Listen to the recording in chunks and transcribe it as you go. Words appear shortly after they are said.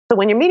So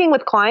when you're meeting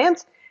with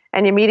clients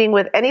and you're meeting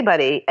with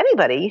anybody,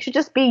 you should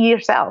just be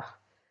yourself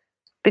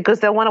because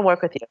they'll want to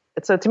work with you.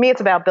 So to me,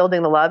 it's about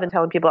building the love and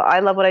telling people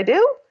I love what I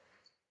do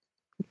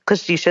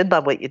because you should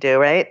love what you do,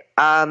 right?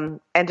 And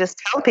just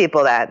tell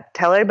people that.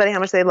 Tell everybody how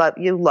much they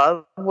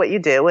love what you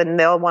do, and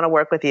they'll want to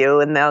work with you,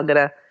 and they're going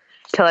to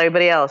tell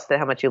everybody else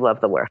how much you love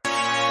the work.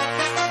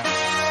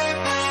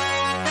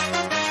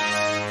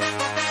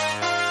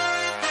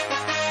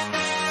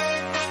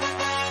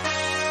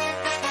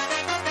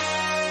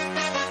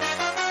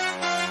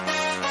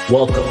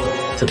 Welcome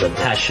to the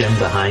Passion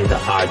Behind the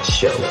Art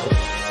Show.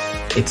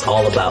 It's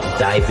all about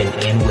diving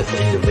in with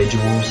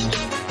individuals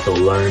to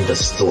learn the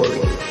story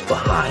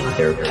behind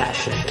their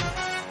passion.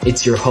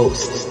 It's your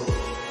host,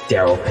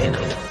 Darold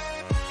Pinnock.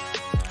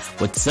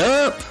 What's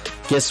up?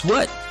 Guess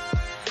what?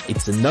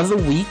 It's another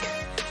week,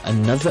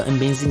 another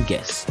amazing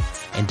guest,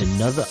 and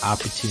another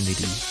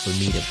opportunity for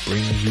me to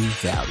bring you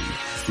value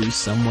through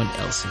someone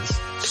else's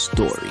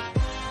story.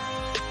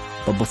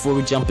 But before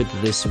we jump into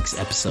this week's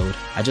episode,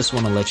 I just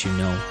want to let you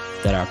know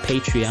that our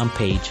Patreon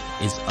page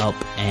is up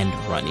and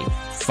running,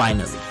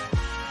 finally.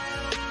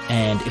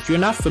 And if you're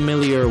not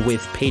familiar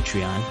with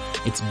Patreon,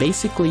 it's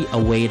basically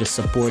a way to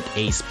support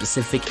a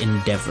specific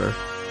endeavor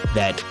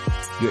that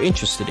you're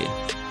interested in.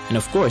 And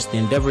of course, the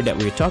endeavor that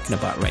we're talking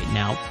about right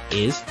now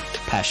is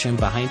Passion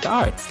Behind the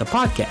Art, the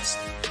podcast.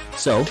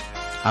 So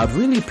I'd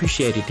really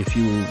appreciate it if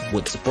you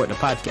would support the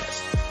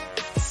podcast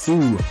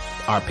through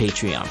our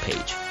Patreon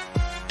page.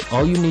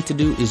 All you need to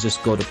do is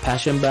just go to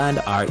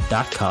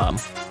passionbehindtheart.com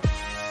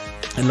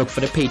and look for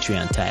the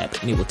Patreon tab,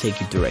 and it will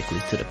take you directly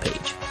to the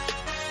page.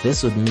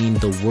 This would mean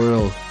the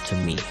world to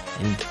me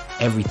and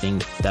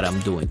everything that I'm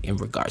doing in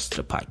regards to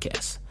the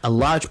podcast. A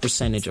large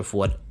percentage of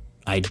what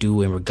I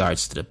do in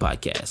regards to the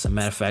podcast, as a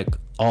matter of fact,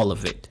 all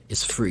of it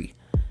is free.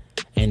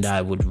 And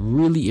I would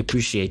really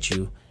appreciate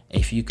you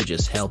if you could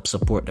just help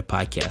support the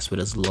podcast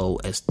with as low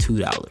as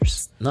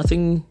 $2.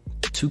 Nothing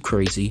too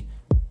crazy.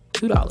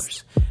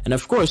 $2. And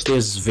of course,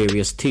 there's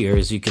various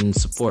tiers you can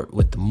support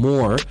with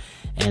more,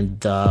 and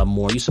the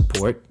more you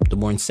support, the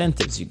more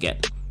incentives you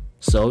get.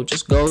 So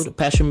just go to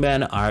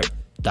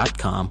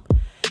passionbehindtheart.com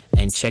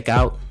and check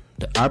out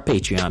our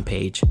Patreon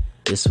page.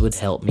 This would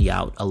help me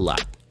out a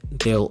lot.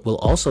 There will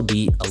also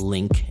be a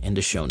link in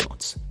the show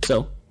notes.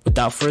 So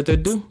without further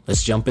ado,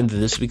 let's jump into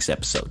this week's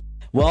episode.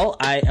 Well,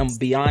 I am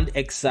beyond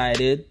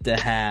excited to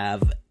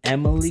have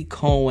Emily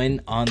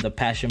Cohen on the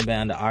Passion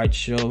Behind the Art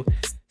Show.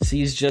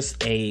 She's just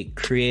a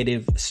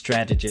creative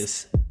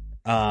strategist.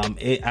 I'm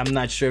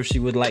not sure if she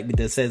would like me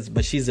to say this,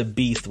 but she's a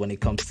beast when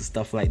it comes to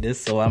stuff like this.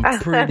 So I'm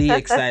pretty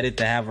excited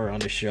to have her on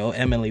the show.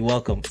 Emily,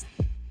 welcome.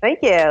 Thank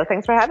you.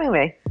 Thanks for having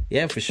me.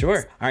 Yeah, for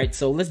sure. All right,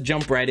 so let's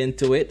jump right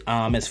into it.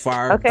 As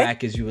far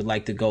back as you would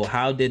like to go,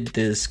 how did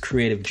this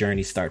creative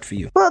journey start for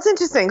you? Well, it's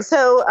interesting.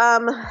 So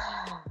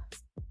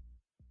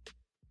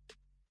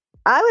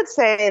I would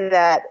say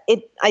that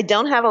I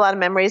don't have a lot of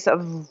memories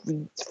of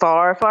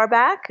far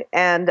back,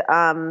 and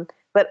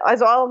but as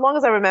long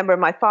as I remember,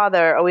 my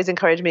father always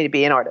encouraged me to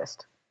be an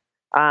artist,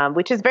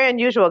 which is very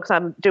unusual because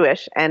I'm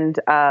Jewish, and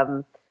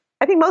I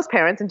think most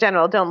parents in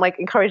general don't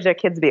encourage their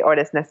kids to be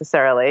artists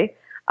necessarily,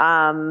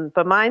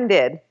 but mine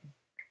did,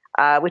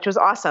 which was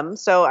awesome.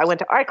 So I went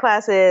to art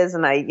classes,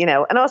 and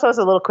and also as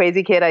a little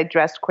crazy kid, I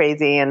dressed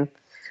crazy, and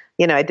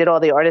I did all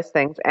the artist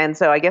things, and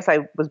so I guess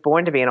I was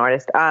born to be an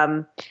artist.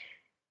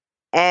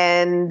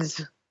 And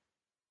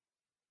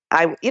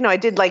I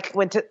did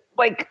went to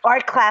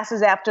art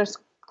classes after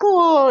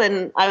school,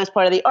 and I was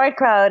part of the art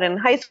crowd in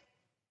high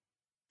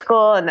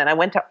school. And then I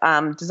went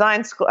to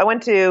design school. I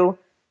went to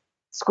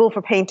school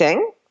for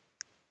painting,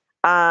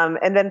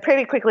 and then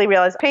pretty quickly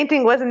realized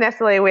painting wasn't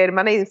necessarily a way to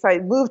money. So I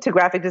moved to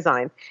graphic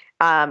design.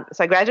 So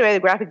I graduated a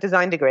graphic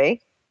design degree,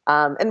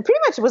 and pretty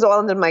much it was all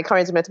under my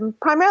encouragement,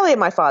 primarily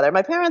my father.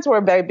 My parents were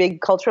very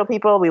big cultural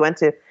people. We went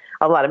to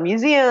a lot of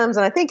museums,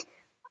 and I think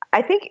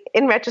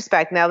in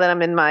retrospect, now that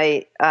I'm in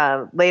my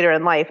later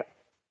in life,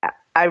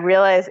 I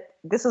realize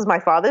this is my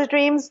father's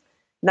dreams,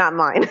 not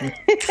mine.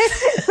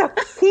 So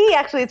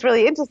it's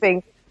really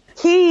interesting.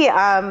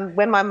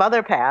 When my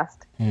mother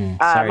passed,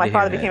 my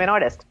father became an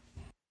artist.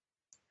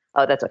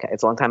 Oh, that's okay.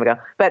 It's a long time ago.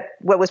 But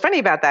what was funny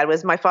about that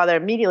was my father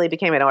immediately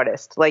became an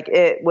artist.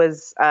 It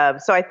was,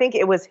 so I think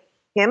it was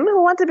him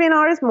who wanted to be an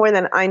artist more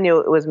than I knew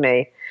it was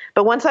me.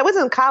 But once I was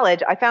in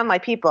college, I found my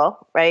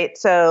people, right?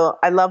 So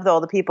I loved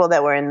all the people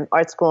that were in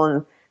art school,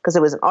 and because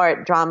it was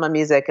art, drama,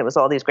 music, it was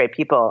all these great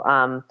people.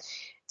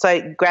 So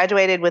I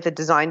graduated with a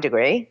design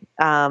degree,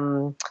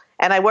 and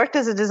I worked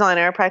as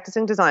a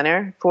practicing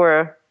designer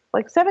for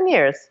 7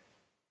 years.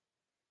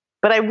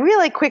 But I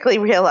really quickly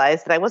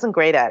realized that I wasn't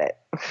great at it.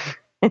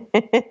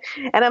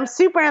 And I'm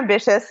super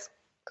ambitious.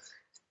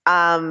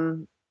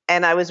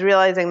 And I was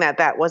realizing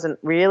that wasn't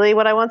really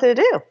what I wanted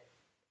to do.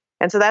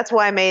 And so that's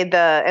why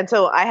and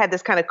so I had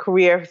this kind of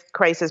career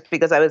crisis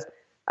because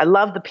I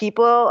love the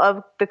people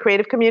of the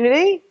creative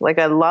community.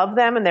 I love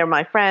them, and they're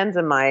my friends,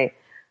 and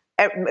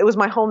it was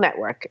my whole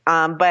network.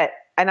 And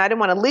I didn't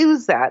want to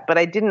lose that, but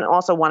I didn't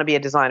also want to be a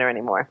designer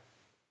anymore.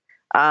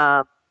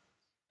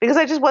 because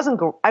I just wasn't,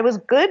 I was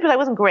good, but I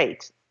wasn't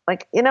great.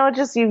 Like,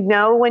 just,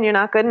 when you're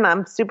not good, and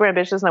I'm super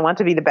ambitious and I want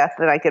to be the best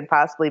that I could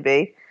possibly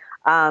be.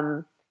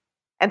 And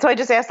so I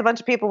just asked a bunch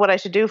of people what I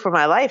should do for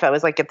my life. I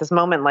was like, at this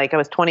moment, like I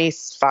was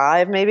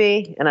 25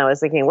 maybe. And I was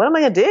thinking, what am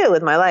I going to do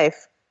with my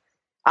life?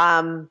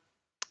 And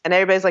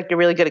everybody's like, you're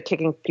really good at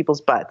kicking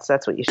people's butts.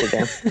 That's what you should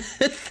do.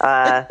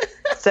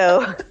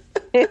 So,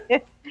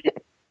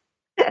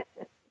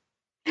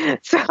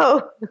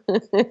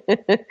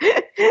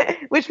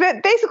 which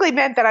basically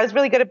meant that I was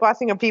really good at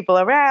bossing people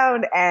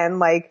around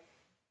and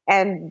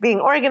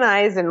being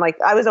organized. And like,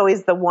 I was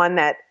always the one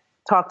that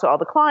talked to all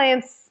the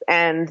clients,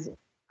 and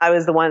I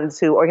was the ones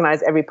who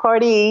organized every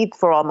party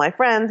for all my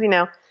friends,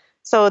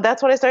 So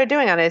that's what I started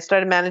doing. And I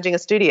started managing a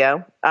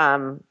studio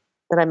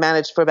that I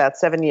managed for about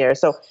 7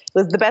 years. So it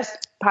was the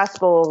best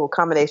possible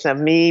combination of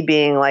me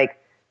being like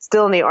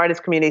still in the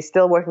artist community,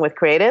 still working with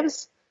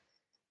creatives,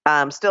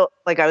 still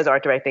like I was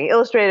art directing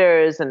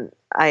illustrators, and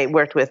I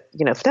worked with,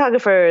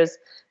 photographers,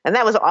 and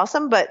that was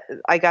awesome. But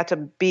I got to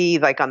be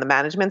like on the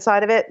management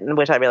side of it,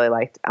 which I really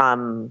liked.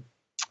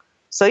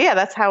 So yeah,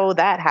 that's how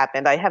that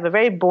happened. I have a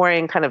very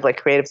boring kind of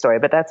like creative story,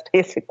 but that's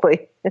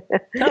basically.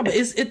 No, but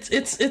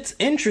it's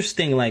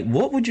interesting. Like,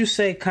 what would you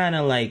say kind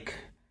of like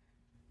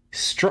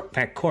struck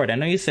that chord? I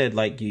know you said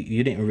like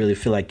you didn't really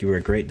feel like you were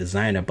a great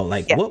designer, but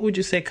like, what would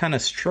you say kind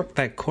of struck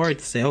that chord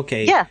to say,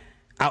 okay,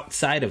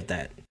 outside of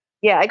that?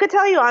 Yeah, I could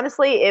tell you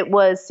honestly, it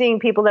was seeing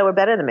people that were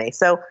better than me.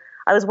 So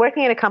I was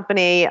working in a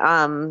company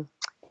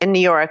in New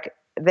York.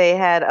 They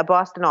had a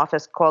Boston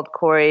office called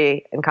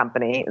Corey and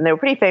Company, and they were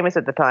pretty famous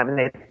at the time.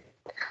 And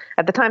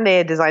at the time, they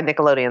had designed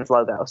Nickelodeon's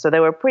logo. So they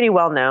were pretty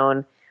well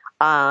known.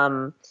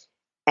 And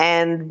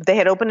they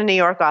had opened a New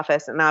York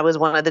office, and I was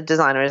one of the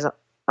designers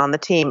on the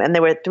team. And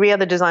there were 3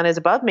 other designers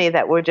above me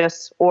that were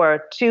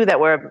or 2 that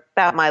were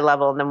about my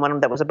level, and then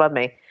one that was above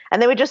me.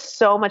 And they were just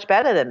so much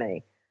better than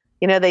me.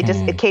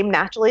 It came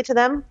naturally to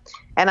them.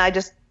 And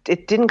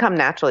it didn't come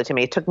naturally to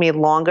me. It took me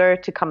longer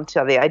to come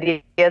to the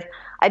ideas.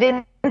 I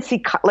didn't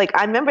see,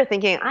 I remember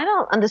thinking, I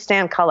don't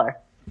understand color.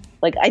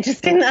 Like, I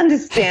just didn't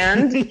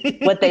understand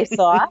what they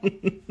saw.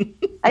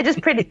 I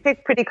just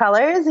picked pretty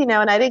colors, and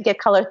I didn't get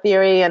color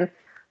theory, and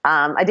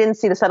I didn't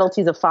see the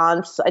subtleties of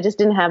fonts. I just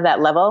didn't have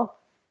that level.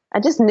 I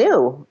just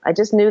knew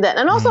that.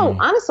 And also,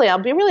 honestly, I'll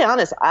be really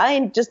honest.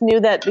 I just knew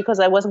that because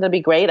I wasn't going to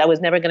be great, I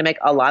was never going to make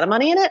a lot of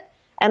money in it.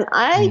 And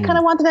I kind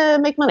of wanted to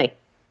make money.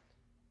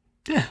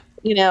 Yeah.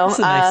 That's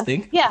a nice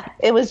thing. Yeah.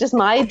 It was just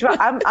my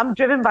I'm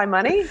driven by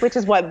money, which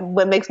is what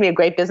makes me a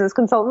great business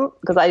consultant,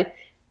 because I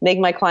make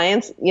my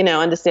clients,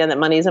 understand that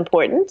money is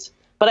important.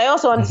 But I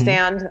also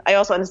understand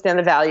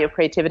the value of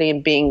creativity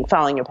and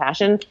following your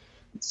passion.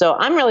 So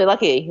I'm really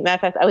lucky. Matter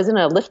of fact, I was in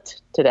a Lyft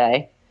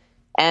today,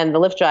 and the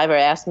Lyft driver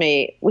asked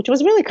me, which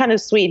was really kind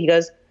of sweet. He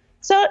goes,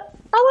 "So I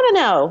want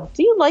to know,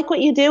 do you like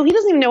what you do?" He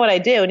doesn't even know what I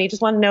do, and he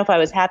just wanted to know if I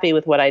was happy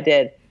with what I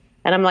did.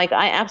 And I'm like,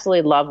 I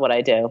absolutely love what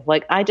I do.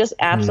 Like, I just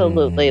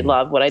absolutely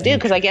love what I do,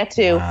 because I get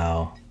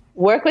to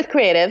work with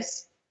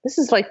creatives. This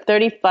is like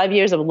 35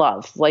 years of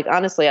love. Like,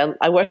 honestly,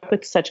 I work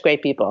with such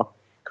great people.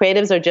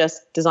 Creatives are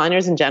just,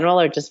 designers in general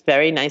are just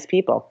very nice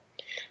people.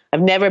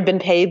 I've never been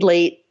paid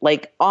late.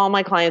 Like, all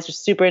my clients are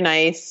super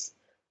nice,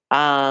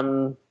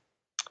 and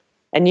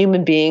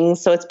human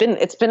beings. So it's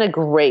been a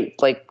great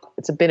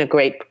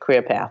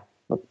career path.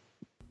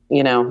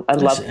 I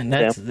love it. And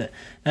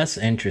that's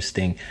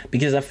interesting,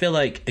 because I feel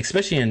like,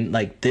 especially in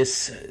like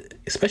this,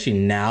 especially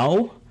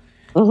now,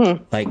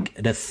 like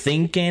the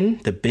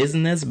thinking, the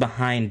business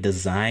behind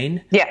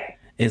design,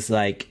 is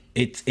like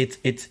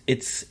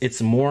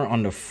it's more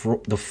on the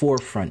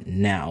forefront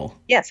now.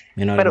 Yes,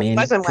 you know but what I mean? It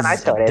wasn't when I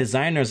started.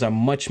 Designers are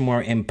much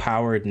more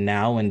empowered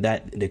now, and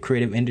that the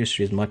creative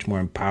industry is much more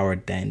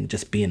empowered than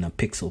just being a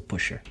pixel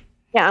pusher.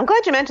 Yeah, I'm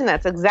glad you mentioned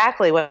that. That's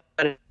exactly what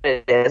it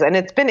is. And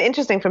it's been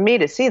interesting for me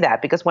to see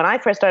that, because when I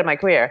first started my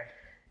career,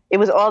 it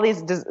was all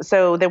these,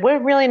 so there were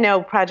really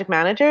no project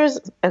managers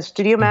and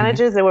studio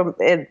managers. There were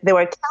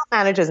account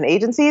managers and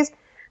agencies,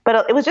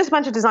 but it was just a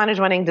bunch of designers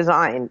running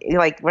design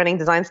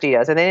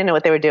studios, and they didn't know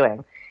what they were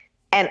doing.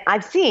 And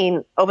I've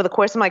seen over the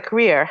course of my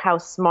career how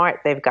smart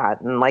they've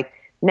gotten. Like,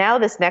 now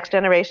this next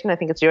generation, I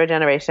think it's your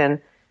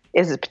generation,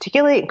 is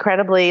particularly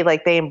incredibly,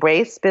 like, they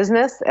embrace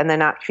business and they're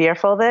not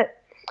fearful of it.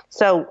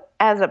 So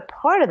as a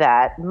part of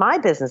that, my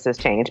business has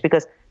changed,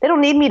 because they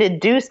don't need me to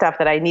do stuff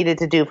that I needed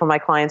to do for my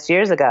clients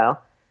years ago.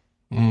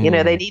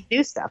 They need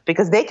new stuff,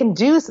 because they can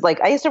do, like,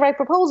 I used to write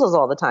proposals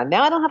all the time.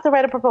 Now I don't have to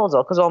write a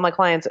proposal, because all my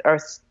clients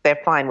they're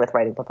fine with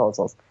writing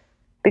proposals.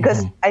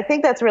 Because I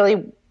think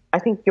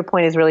your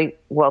point is really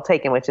well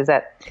taken, which is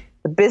that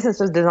the business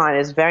of design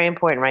is very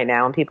important right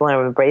now, and people have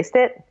embraced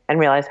it and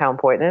realize how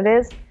important it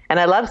is. And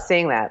I love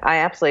seeing that.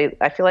 I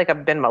feel like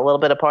I've been a little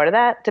bit a part of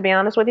that, to be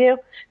honest with you,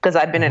 because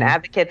I've been an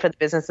advocate for the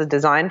business of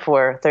design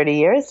for 30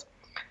 years.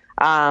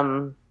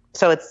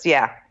 So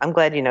I'm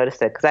glad you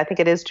noticed it, because I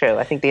think it is true.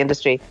 I think the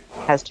industry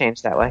has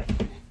changed that way.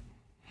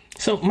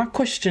 So my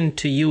question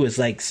to you is,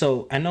 like,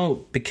 so I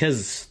know,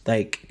 because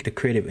like the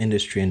creative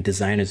industry and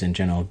designers in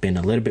general have been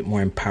a little bit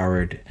more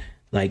empowered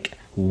like,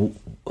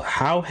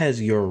 how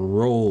has your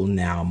role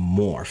now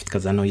morphed?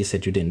 Because I know you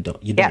said you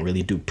don't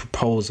really do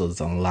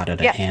proposals on a lot of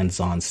the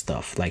hands-on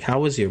stuff. Like,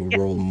 how has your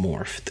role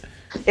morphed?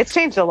 It's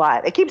changed a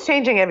lot. It keeps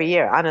changing every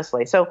year,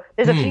 honestly. So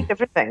there's a few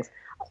different things.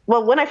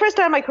 Well, when I first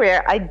started my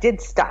career, I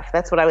did stuff.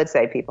 That's what I would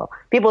say, people.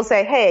 People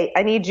say, hey,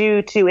 I need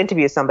you to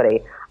interview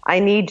somebody. I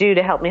need you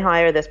to help me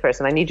hire this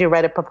person. I need you to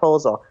write a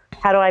proposal.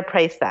 How do I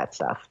price that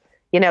stuff?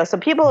 So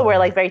people were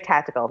like very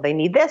tactical. They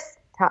need this.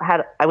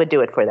 I would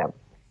do it for them.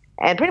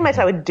 And pretty much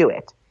I would do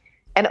it.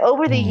 And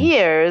over the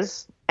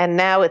years, and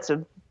now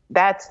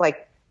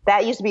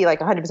that used to be like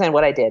 100% of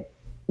what I did.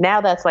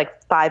 Now that's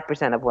like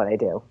 5% of what I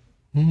do.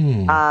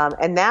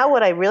 And now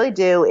what I really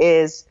do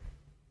is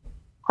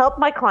help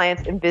my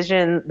clients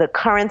envision the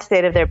current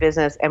state of their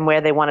business and where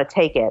they want to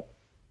take it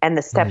and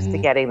the steps to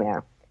getting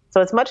there.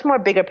 So it's much more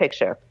bigger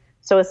picture.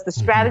 So it's the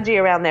strategy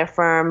around their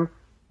firm,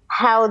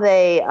 how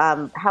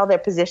they're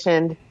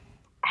positioned,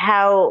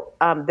 how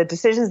the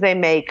decisions they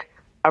make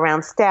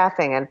around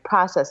staffing and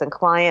process and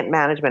client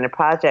management and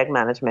project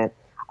management,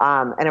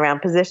 and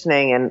around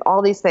positioning and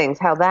all these things,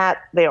 how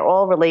they're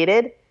all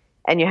related,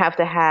 and you have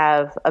to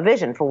have a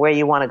vision for where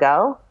you want to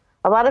go.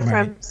 A lot of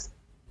firms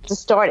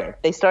just started.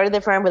 They started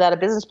their firm without a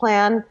business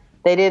plan.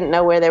 They didn't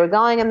know where they were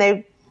going, and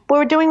they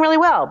were doing really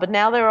well. But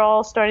now they're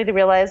all starting to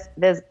realize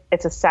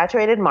it's a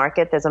saturated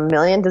market. There's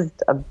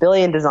a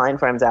billion design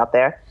firms out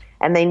there,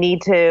 and they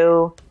need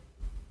to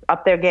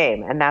up their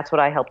game, and that's what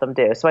I help them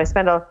do. So I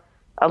spend a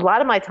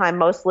lot of my time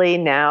mostly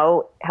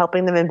now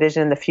helping them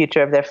envision the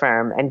future of their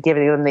firm and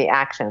giving them the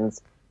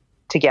actions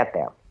to get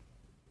there.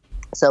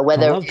 So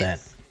whether I love that.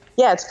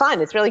 Yeah, it's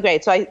fun. It's really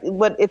great. So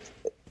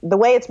the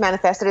way it's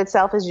manifested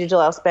itself is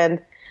usually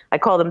I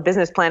call them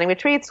business planning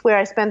retreats, where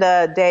I spend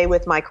a day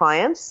with my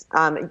clients,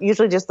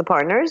 usually just the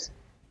partners,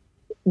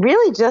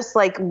 really just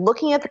like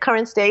looking at the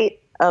current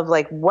state of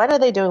like, what are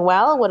they doing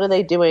well? What are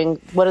they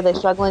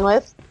struggling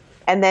with?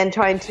 And then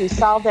trying to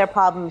solve their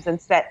problems and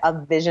set a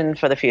vision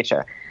for the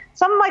future.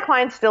 Some of my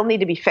clients still need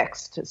to be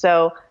fixed.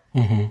 So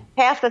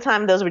half the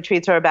time those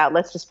retreats are about,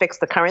 let's just fix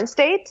the current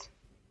state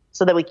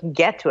so that we can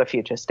get to a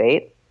future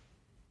state.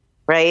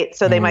 Right?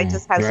 So they might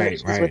just have some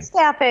issues with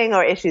staffing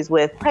or issues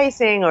with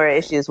pricing or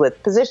issues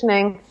with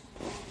positioning.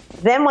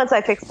 Then once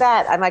I fix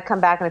that, I might come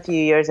back in a few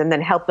years and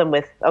then help them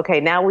with, okay,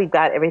 now we've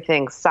got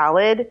everything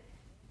solid.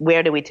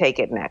 Where do we take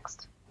it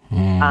next?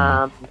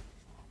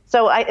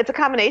 So it's a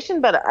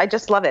combination, but I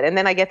just love it. And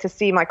then I get to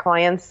see my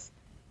clients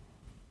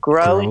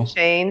grow and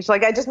change.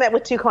 Like I just met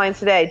with 2 clients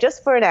today,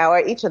 just for an hour,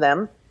 each of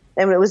them.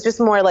 And it was just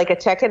more like a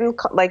check-in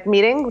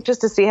meeting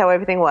just to see how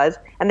everything was.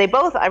 And they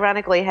both,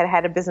 ironically,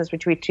 had a business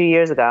retreat 2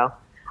 years ago.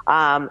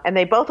 And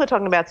they both were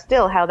talking about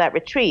still how that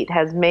retreat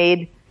has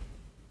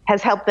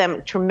helped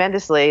them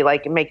tremendously,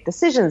 like make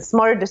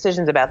smarter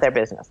decisions about their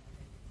business.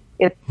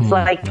 It's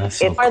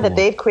that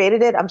they've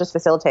created it. I'm just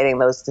facilitating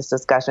those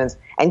discussions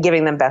and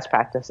giving them best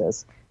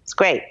practices. It's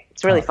great.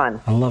 It's really fun.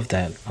 I love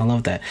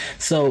that.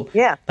 So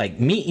like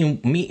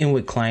meeting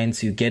with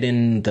clients, you get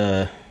in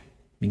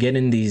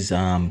these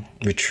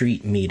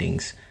retreat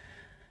meetings.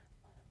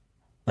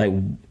 Like,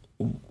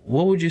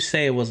 what would you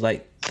say was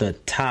like the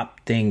top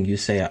thing you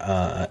say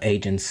a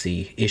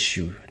agency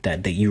issue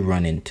that you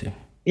run into?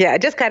 Yeah, I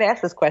just got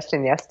asked this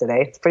question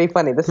yesterday. It's pretty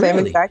funny. The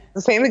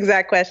same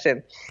exact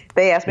question.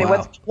 They asked me,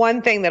 what's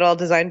one thing that all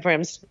design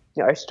firms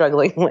are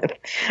struggling with?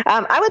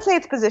 I would say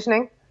it's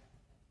positioning.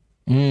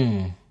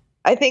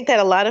 I think that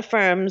a lot of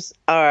firms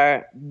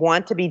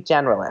want to be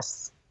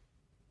generalists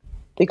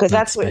because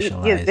that's what they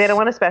don't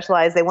want to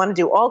specialize. They want to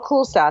do all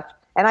cool stuff.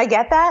 And I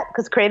get that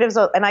because creatives,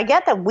 and I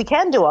get that we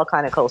can do all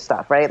kind of cool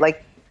stuff, right?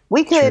 Like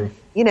we could,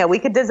 we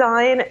could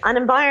design an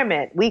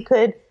environment. We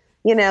could,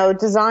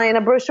 design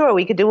a brochure.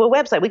 We could do a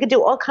website. We could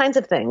do all kinds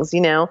of things,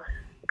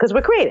 because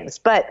we're creatives.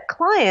 But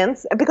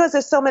clients, because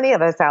there's so many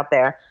of us out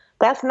there,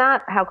 that's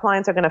not how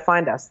clients are going to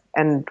find us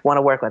and want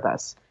to work with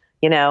us,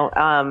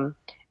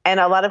 And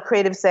a lot of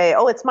creatives say,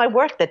 oh, it's my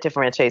work that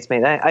differentiates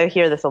me. I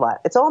hear this a lot.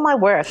 It's all my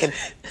work. And,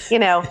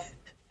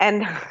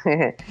 and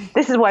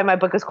this is why my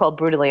book is called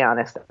Brutally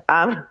Honest.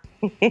 And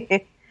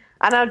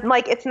I'm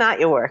like, it's not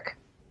your work.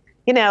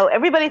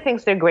 Everybody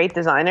thinks they're great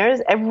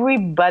designers.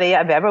 Everybody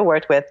I've ever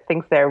worked with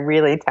thinks they're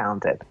really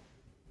talented,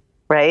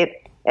 right?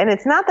 And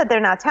it's not that they're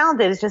not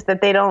talented. It's just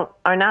that they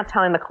are not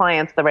telling the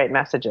clients the right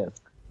messages.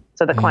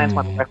 So the clients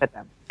want to work with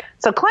them.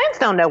 So clients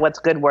don't know what's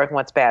good work and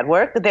what's bad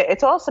work.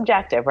 It's all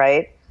subjective,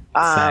 right?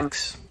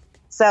 Facts.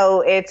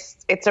 So it's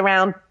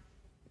around,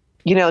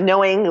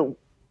 knowing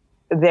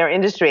their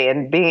industry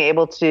and being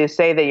able to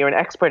say that you're an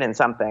expert in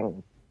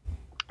something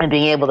and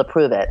being able to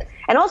prove it,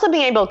 and also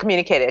being able to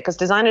communicate it, because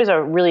designers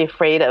are really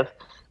afraid of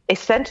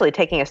essentially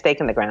taking a stake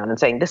in the ground and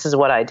saying, this is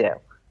what I do.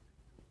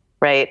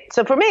 Right.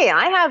 So for me,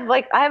 I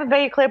have a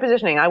very clear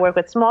positioning. I work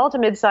with small to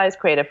mid-sized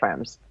creative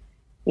firms.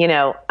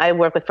 I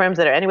work with firms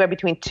that are anywhere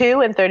between 2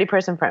 and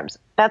 30-person firms.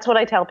 That's what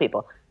I tell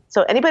people.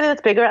 So anybody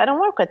that's bigger, I don't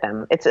work with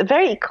them. It's a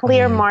very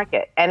clear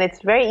market, and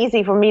it's very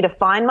easy for me to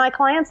find my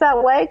clients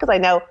that way because I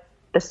know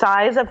the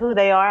size of who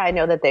they are. I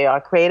know that they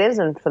are creatives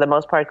and for the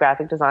most part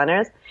graphic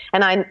designers.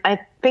 And I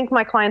think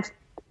my clients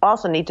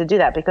also need to do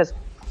that, because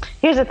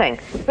here's the thing.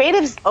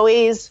 Creatives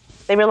always,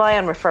 they rely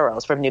on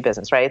referrals from new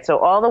business, right? So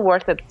all the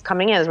work that's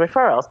coming in is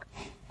referrals.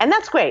 And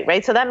that's great,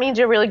 right? So that means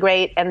you're really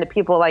great and the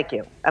people like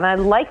you. And I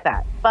like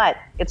that. But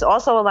it's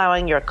also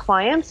allowing your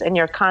clients and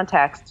your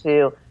contacts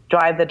to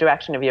drive the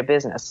direction of your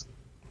business.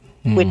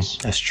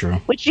 That's true.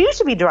 Which you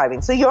should be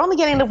driving. So you're only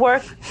getting the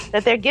work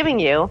that they're giving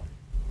you,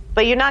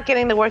 but you're not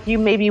getting the work you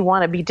maybe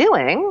want to be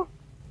doing.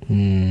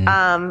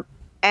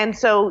 And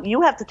so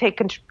you have to take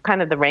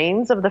kind of the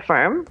reins of the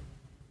firm.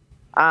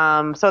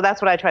 So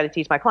that's what I try to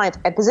teach my clients.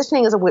 And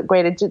positioning is a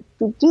way to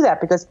do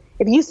that, because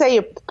if you say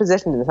you're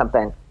positioned in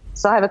something,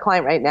 so I have a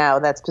client right now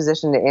that's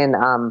positioned in,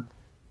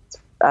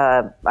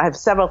 I have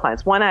several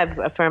clients. One, I have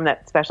a firm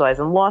that specializes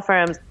in law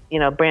firms,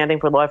 branding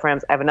for law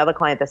firms. I have another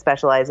client that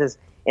specializes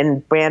in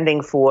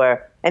branding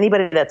for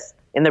anybody that's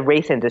in the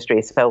race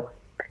industry. So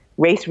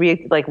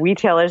like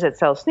retailers that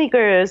sell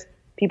sneakers,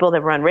 people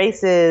that run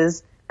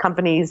races,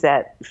 companies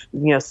that,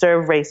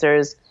 serve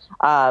racers.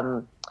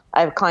 I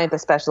have a client that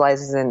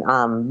specializes in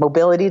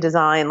mobility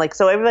design. Like,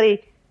 so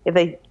everybody, if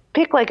they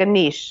pick like a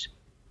niche,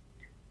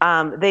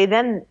 they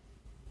then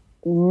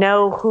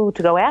know who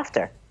to go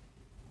after.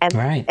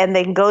 And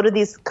they can go to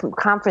these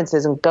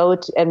conferences and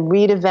and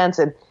read events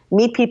and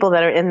meet people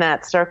that are in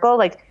that circle.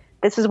 Like,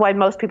 this is why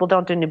most people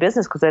don't do new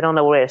business, because they don't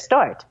know where to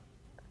start.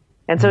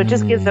 And so it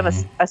just gives them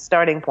a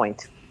starting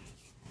point.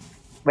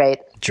 Right.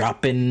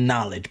 Dropping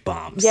knowledge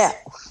bombs. Yeah.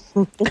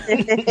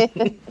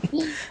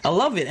 I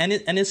love it. And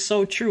it's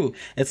so true.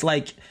 It's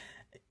like,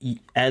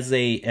 as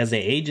a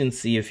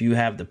agency, if you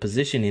have the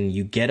positioning,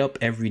 you get up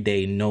every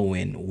day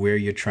knowing where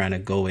you're trying to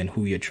go and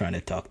who you're trying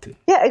to talk to.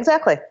 Yeah,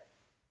 exactly.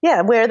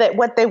 Yeah,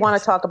 what they want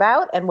to talk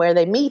about and where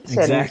they meet.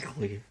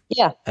 Exactly.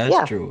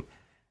 That's true.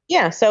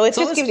 Yeah, so it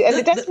just gives you, and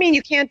it doesn't mean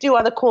you can't do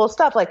other cool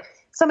stuff. Like,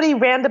 somebody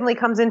randomly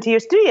comes into your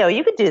studio,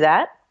 you could do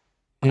that.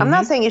 I'm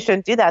not saying you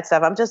shouldn't do that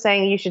stuff. I'm just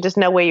saying you should just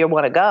know where you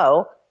want to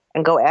go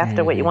and go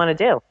after what you want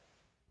to do.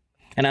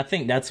 And I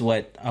think that's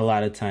what a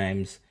lot of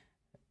times,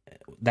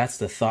 that's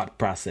the thought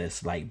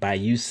process. Like, by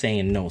you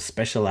saying no,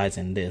 specialize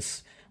in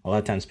this, a lot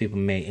of times people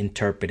may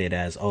interpret it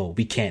as, oh,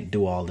 we can't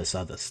do all this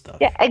other stuff.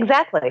 Yeah,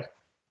 exactly.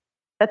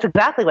 That's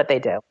exactly what they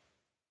do.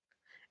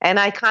 And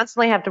I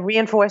constantly have to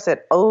reinforce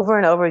it over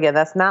and over again.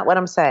 That's not what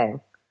I'm saying.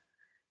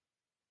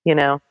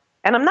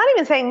 And I'm not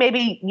even saying,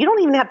 maybe you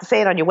don't even have to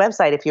say it on your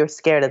website if you're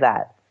scared of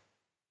that.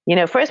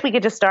 First we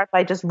could just start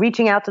by just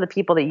reaching out to the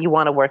people that you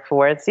want to work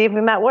for and see if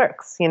that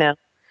works.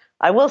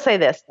 I will say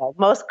this, though.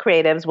 Most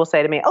creatives will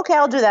say to me, okay,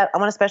 I'll do that. I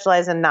want to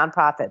specialize in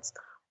nonprofits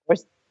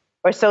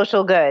or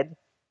social good,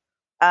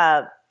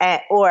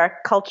 or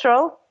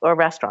cultural or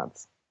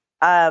restaurants.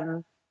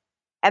 And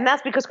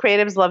that's because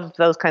creatives love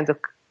those kinds of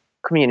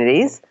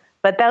communities,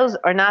 but those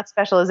are not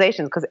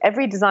specializations, because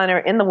every designer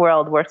in the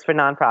world works for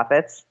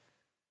nonprofits,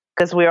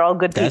 because we're all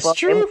good people. That's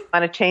true. We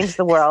want to change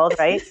the world,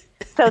 right?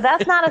 So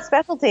that's not a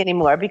specialty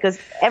anymore, because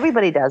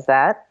everybody does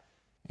that.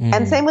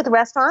 And same with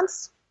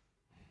restaurants.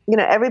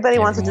 Everybody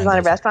wants to design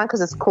a restaurant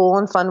because it's cool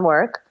and fun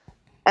work.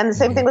 And the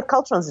same thing with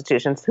cultural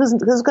institutions. Who's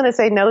going to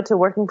say no to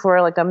working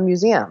for like a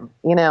museum,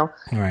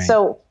 Right.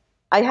 So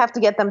I have to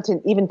get them to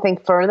even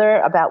think further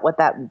about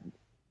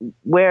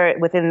where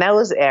within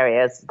those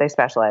areas they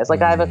specialize.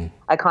 Like, I have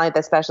a client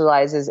that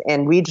specializes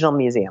in regional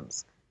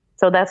museums.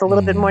 So that's a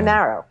little bit more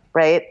narrow,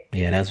 right?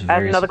 Yeah, that's very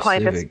I have another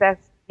client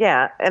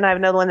and I have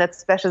another one that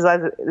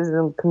specializes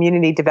in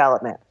community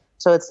development.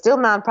 So it's still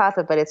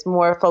nonprofit, but it's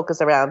more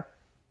focused around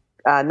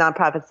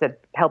nonprofits that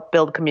help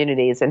build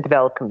communities and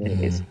develop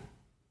communities,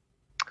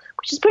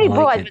 which is pretty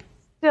broad, but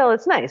still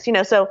it's nice,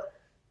 So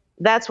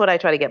that's what I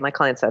try to get my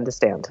clients to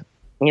understand.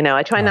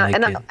 I try not,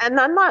 and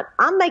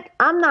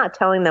I'm not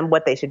telling them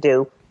what they should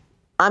do.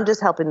 I'm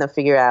just helping them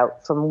figure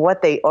out, from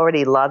what they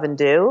already love and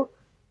do,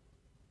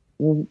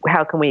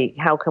 how can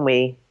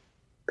we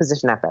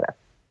position that better?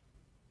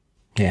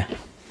 Yeah.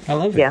 I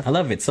love it. Yeah. I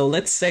love it. So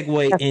let's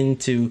segue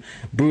into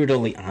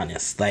Brutally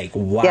Honest. Like,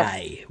 why?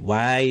 Yes.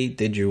 Why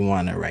did you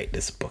want to write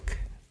this book?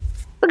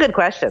 A good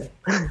question.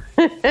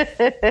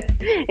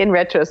 In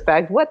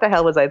retrospect, what the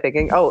hell was I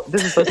thinking? Oh,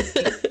 this is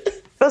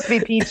supposed to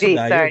be PG.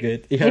 No, sorry. You're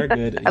good. You're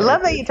good. I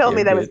love that you told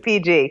me that was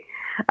PG.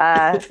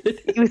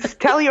 You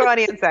tell your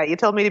audience that. You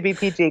told me to be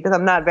PG, because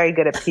I'm not very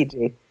good at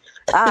PG.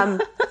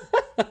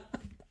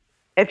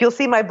 If you'll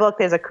see my book,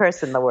 there's a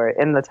curse in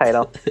the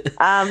title.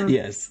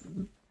 Yes.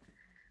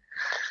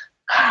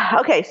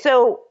 Okay,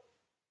 so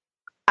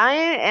I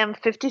am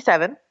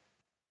 57,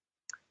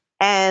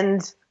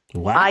 and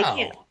wow. I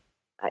can't.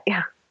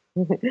 Yeah,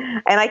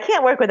 and I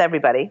can't work with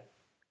everybody.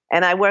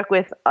 And I work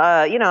with,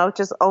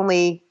 just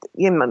only.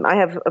 I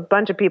have a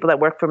bunch of people that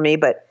work for me,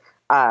 but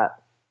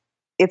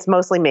it's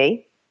mostly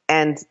me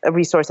and a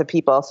resource of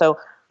people. So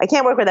I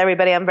can't work with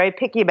everybody. I'm very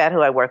picky about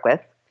who I work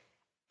with.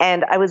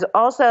 And I was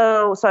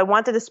also, so I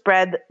wanted to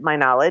spread my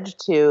knowledge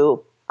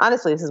to.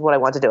 Honestly, this is what I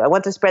want to do. I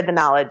want to spread the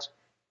knowledge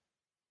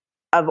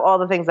of all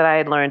the things that I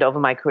had learned over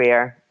my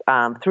career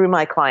through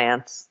my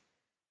clients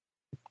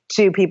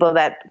to people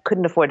that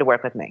couldn't afford to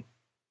work with me.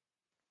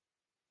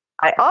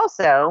 I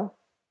also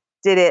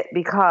did it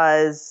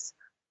because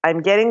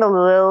I'm getting a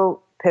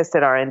little pissed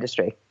at our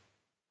industry.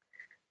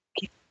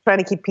 Trying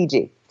to keep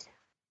PG.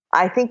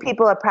 I think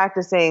people are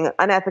practicing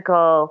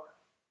unethical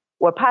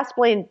or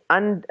possibly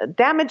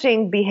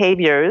damaging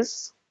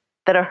behaviors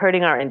that are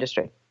hurting our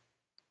industry.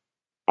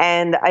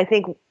 And I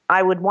think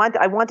I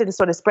wanted to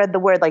sort of spread the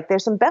word, like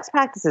there's some best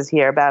practices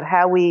here about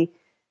how we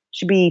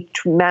should be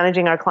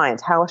managing our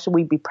clients. How should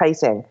we be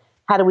pricing?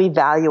 How do we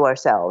value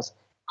ourselves?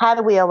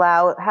 Do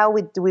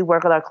we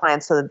work with our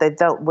clients so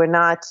that we're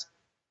not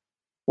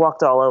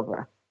walked all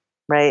over,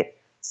 right?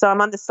 So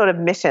I'm on this sort of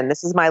mission.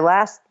 This is in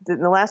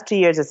the last 2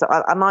 years,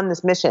 I'm on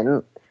this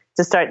mission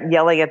to start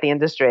yelling at the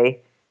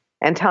industry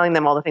and telling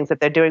them all the things that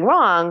they're doing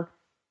wrong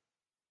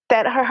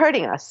that are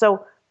hurting us.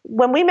 So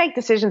when we make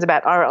decisions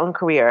about our own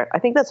career, I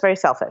think that's very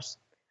selfish.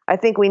 I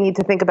think we need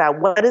to think about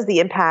what is the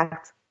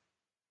impact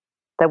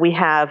that we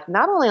have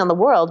not only on the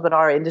world, but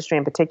our industry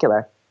in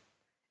particular.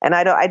 And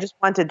I just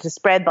wanted to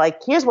spread, like,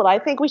 here's what I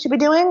think we should be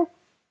doing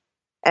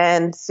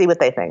and see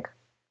what they think.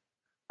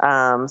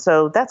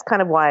 So that's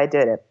kind of why I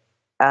did it.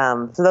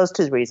 So those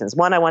two reasons.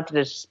 One, I wanted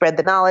to spread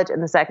the knowledge,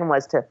 and the second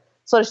was to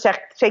sort of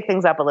shake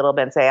things up a little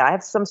bit and say, I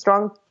have some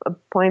strong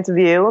points of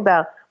view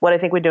about what I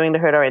think we're doing to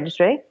hurt our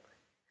industry.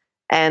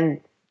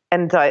 And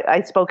so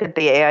I spoke at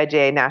the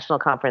AIGA National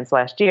Conference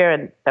last year,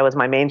 and that was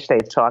my main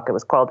stage talk. It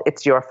was called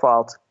It's Your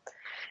Fault.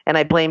 And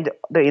I blamed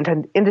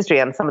the industry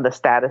on some of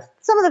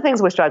the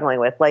things we're struggling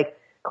with, like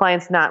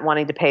clients not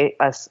wanting to pay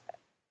us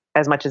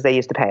as much as they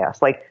used to pay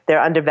us. Like they're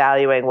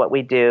undervaluing what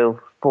we do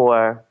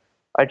for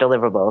our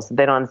deliverables.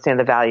 They don't understand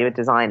the value of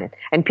design.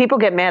 And people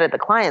get mad at the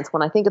clients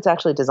when I think it's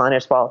actually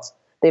designers' faults.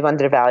 They've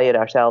undervalued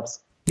ourselves.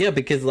 Yeah,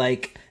 because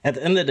like at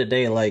the end of the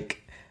day,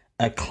 like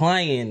a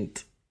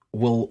client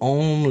will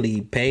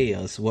only pay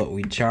us what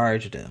we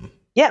charge them.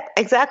 Yeah,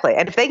 exactly.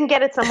 And if they can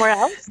get it somewhere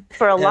else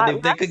for a lot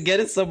if they could get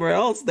it somewhere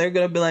else, they're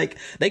going to be like,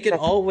 they can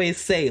always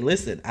say,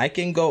 listen, I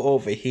can go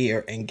over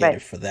here and get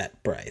it for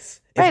that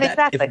price.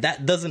 Exactly. If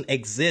that doesn't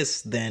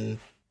exist,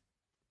 then...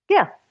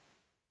 Yeah.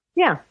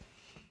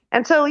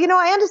 And so,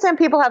 I understand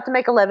people have to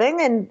make a living,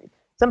 and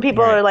some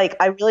people are like,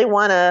 I really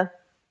want to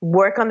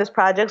work on this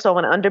project, so I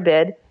want to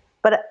underbid.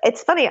 But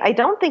it's funny, I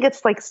don't think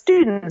it's like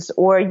students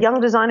or young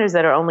designers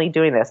that are only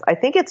doing this. I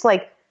think it's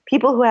like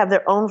people who have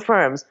their own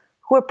firms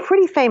who are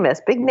pretty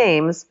famous, big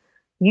names.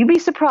 You'd be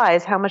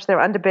surprised how much they're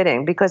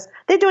underbidding because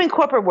they're doing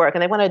corporate work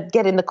and they want to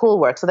get in the cool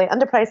work. So they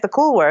underprice the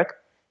cool work.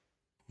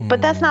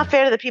 But that's not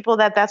fair to the people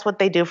that's what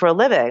they do for a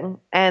living.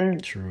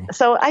 And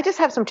so I just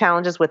have some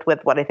challenges with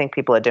what I think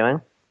people are doing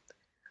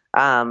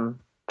for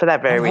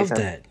that very reason.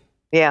 I love that.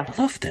 Yeah.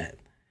 I love that.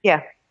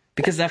 Yeah.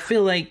 Because I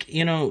feel like,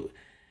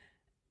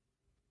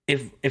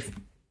 if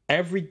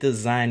every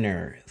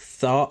designer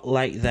thought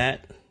like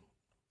that,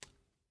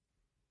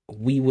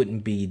 we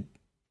wouldn't be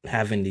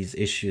having these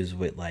issues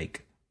with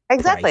like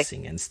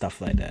pricing and stuff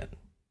like that.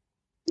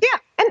 Yeah.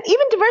 And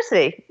even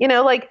diversity,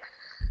 like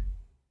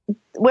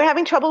we're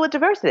having trouble with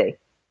diversity,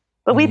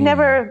 but we've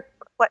never,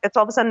 it's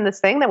all of a sudden this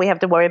thing that we have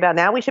to worry about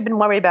now. We should have been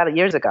worried about it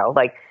years ago.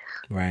 Like,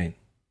 right.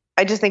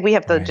 I just think we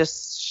have to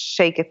just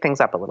shake things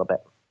up a little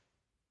bit.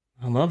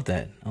 I love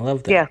that.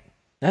 Yeah.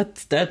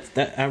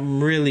 That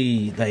I'm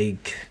really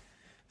like,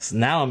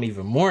 now I'm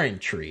even more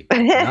intrigued.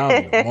 Now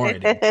I'm even more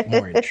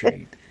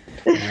intrigued.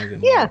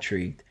 More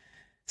intrigued.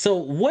 So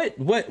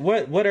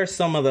what are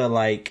some of the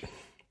like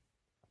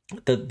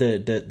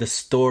the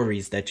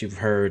stories that you've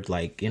heard,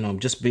 like,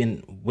 just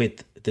being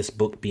with this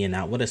book being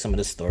out, what are some of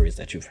the stories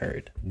that you've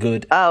heard?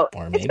 Good or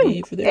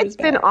maybe it's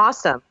been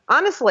awesome.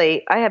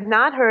 Honestly, I have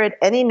not heard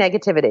any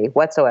negativity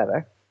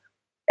whatsoever.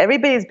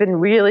 Everybody's been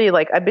really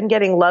like, I've been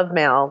getting love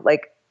mail,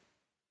 like,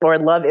 or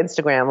love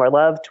Instagram or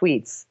love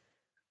tweets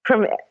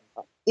from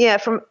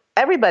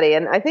everybody.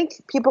 And I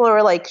think people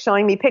are like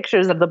showing me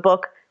pictures of the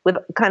book with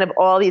kind of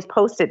all these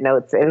Post-it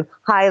notes and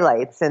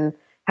highlights and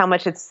how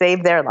much it's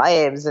saved their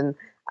lives. And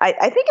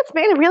I think it's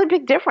made a really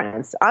big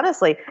difference,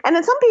 honestly. And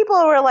then some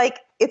people were like,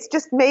 it's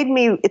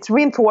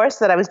reinforced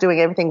that I was doing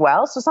everything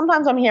well. So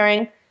sometimes I'm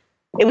hearing,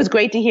 it was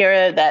great to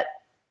hear that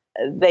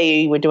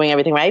they were doing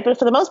everything right. But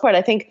for the most part,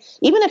 I think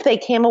even if they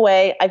came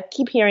away, I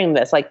keep hearing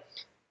this, like,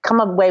 come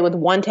away with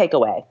one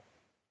takeaway,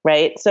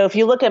 right? So if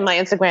you look at my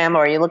Instagram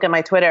or you look at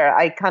my Twitter,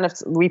 I kind of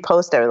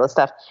repost all this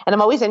stuff. And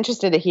I'm always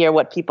interested to hear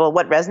what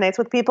resonates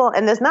with people.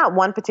 And there's not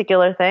one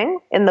particular thing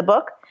in the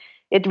book.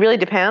 It really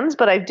depends.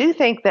 But I do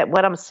think that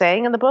what I'm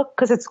saying in the book,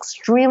 because it's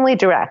extremely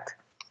direct.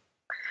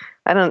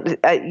 For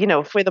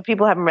the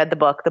people who haven't read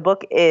the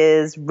book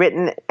is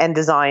written and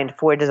designed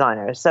for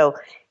designers. So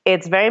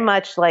it's very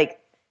much like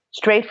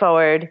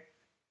straightforward.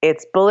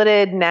 It's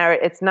bulleted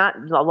narrative. It's not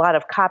a lot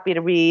of copy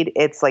to read.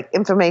 It's like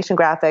information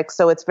graphics.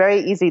 So it's very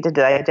easy to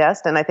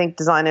digest. And I think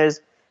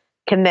designers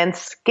can then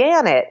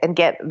scan it and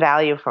get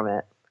value from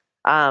it.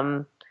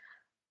 I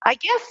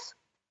guess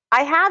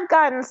I have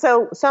gotten,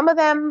 so some of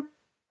them,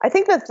 I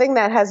think the thing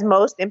that has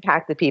most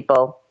impacted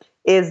people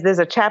is there's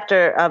a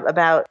chapter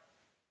about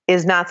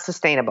is not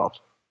sustainable.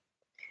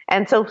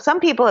 And so some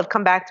people have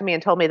come back to me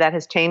and told me that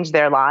has changed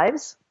their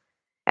lives.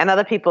 And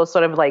other people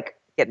sort of like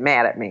get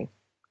mad at me.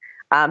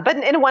 but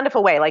in a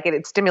wonderful way. Like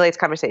it stimulates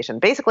conversation.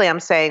 Basically, I'm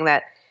saying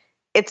that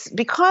it's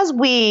because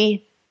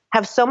we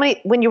have so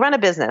many, when you run a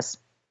business,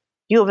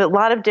 you have a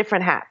lot of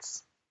different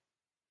hats,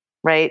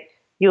 right?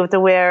 You have to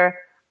wear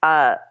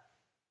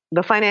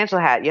the financial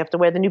hat. You have to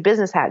wear the new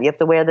business hat. You have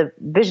to wear the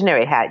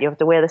visionary hat. You have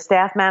to wear the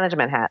staff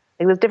management hat.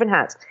 There's different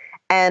hats.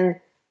 And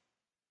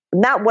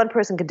not one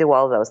person can do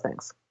all of those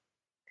things.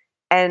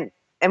 And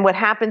what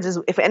happens is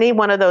if any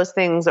one of those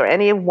things or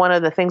any one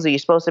of the things that you're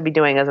supposed to be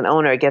doing as an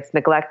owner gets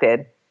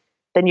neglected,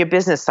 then your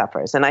business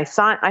suffers. And I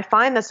find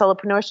that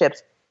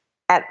solopreneurships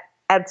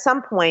at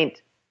some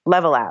point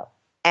level out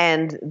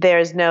and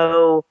there's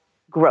no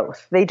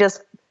growth. They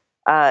just,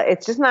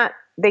 it's just not,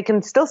 they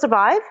can still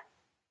survive,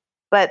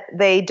 but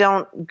they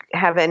don't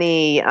have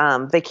any,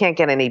 they can't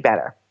get any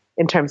better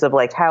in terms of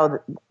like how,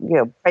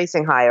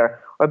 pricing higher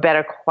or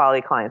better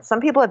quality clients. Some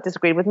people have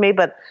disagreed with me,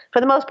 but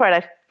for the most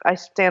part, I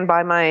stand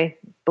by my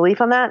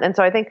belief on that. And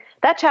so I think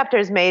that chapter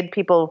has made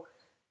people,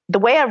 the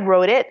way I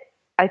wrote it,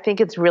 I think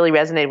it's really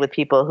resonated with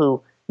people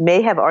who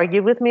may have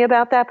argued with me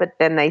about that, but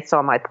then they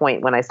saw my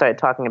point when I started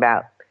talking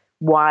about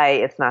why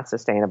it's not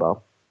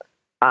sustainable.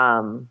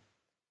 And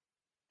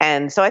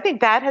so I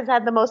think that has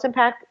had the most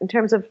impact in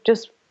terms of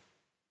just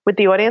with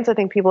the audience. I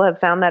think people have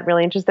found that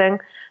really interesting.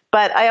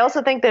 But I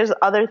also think there's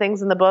other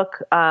things in the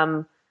book.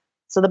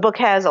 So the book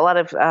has a lot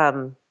of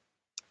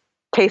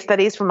case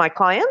studies from my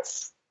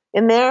clients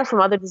in there,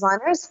 from other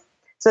designers.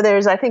 So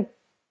there's, I think,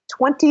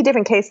 20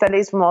 different case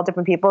studies from all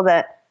different people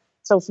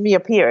so from your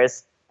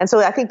peers. And so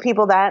I think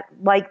people that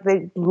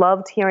they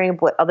loved hearing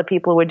what other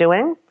people were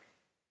doing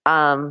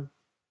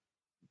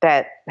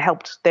that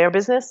helped their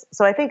business.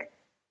 So I think,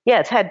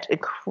 it's had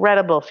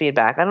incredible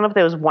feedback. I don't know if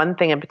there was one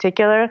thing in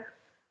particular.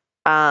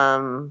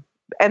 And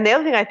the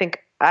other thing I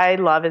think I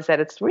love is that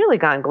it's really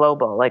gone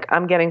global. Like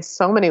I'm getting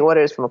so many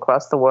orders from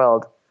across the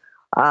world.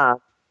 And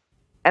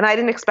I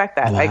didn't expect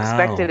that. Wow. I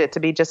expected it to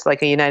be just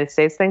like a United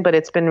States thing, but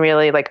it's been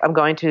really like I'm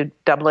going to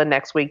Dublin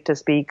next week to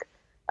speak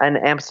in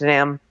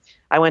Amsterdam.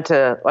 I went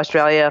to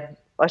Australia.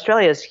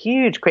 Australia's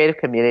huge creative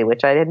community,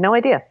 which I had no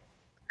idea.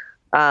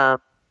 Yeah,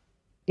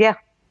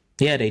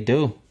 they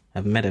do.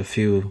 I've met a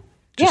few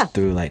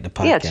through like the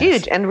podcast. Yeah, it's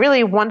huge and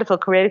really wonderful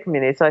creative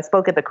community. So I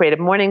spoke at the Creative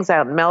Mornings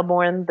out in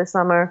Melbourne this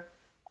summer.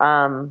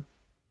 So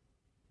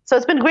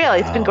it's been great. Wow.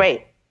 It's been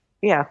great.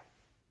 Yeah.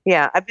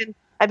 I've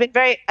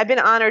been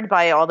honored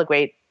by all the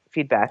great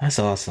feedback. That's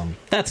awesome.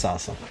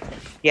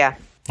 Yeah.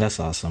 That's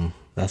awesome.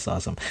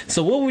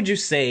 So what would you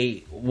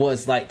say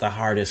was like the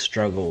hardest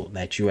struggle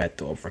that you had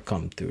to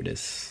overcome through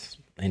this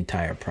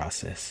entire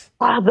process?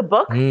 The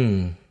book?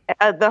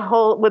 The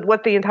whole,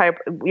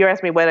 you're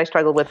asking me what I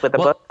struggled with the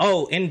book?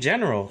 Oh, in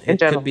general. It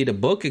could be the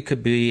book. It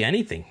could be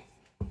anything.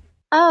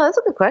 Oh, that's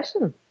a good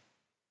question.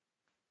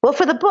 Well,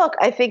 for the book,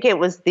 I think it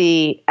was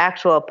the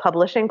actual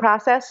publishing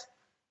process.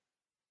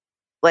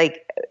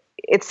 Like,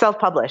 it's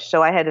self-published,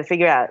 so I had to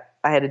figure out,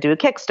 I had to do a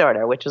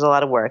Kickstarter, which was a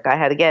lot of work. I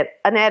had to get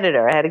an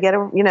editor. I had to get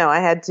I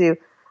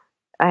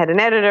had an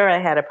editor. I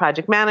had a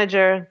project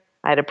manager.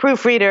 I had a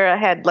proofreader. I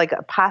had like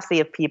a posse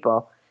of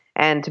people.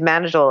 And to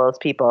manage all those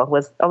people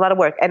was a lot of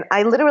work. And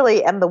I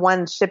literally am the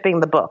one shipping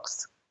the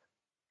books.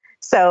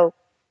 So,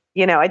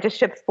 I just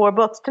shipped 4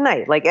 books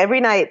tonight. Like every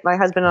night, my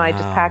husband and I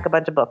just pack a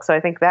bunch of books. So I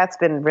think that's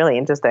been really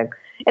interesting.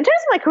 In terms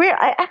of my career,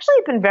 I actually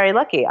have been very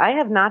lucky. I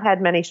have not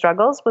had many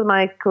struggles with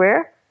my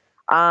career.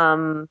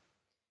 I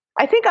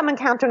think I'm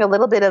encountering a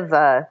little bit of,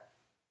 I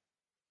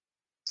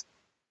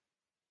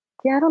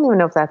don't even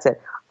know if that's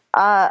it.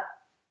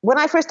 When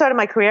I first started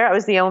my career, I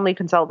was the only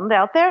consultant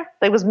out there.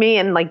 It was me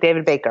and like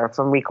David Baker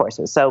from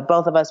Recourses. So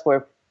both of us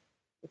were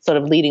sort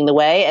of leading the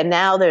way. And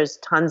now there's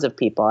tons of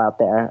people out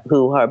there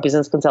who are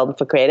business consultants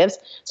for creatives.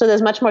 So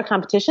there's much more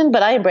competition,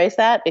 but I embrace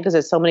that because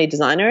there's so many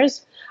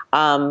designers.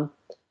 So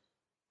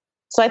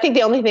I think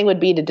the only thing would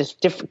be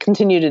to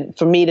continue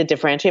for me to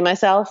differentiate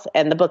myself.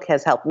 And the book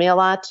has helped me a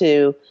lot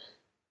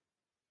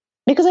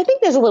because I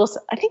think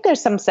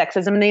there's some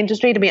sexism in the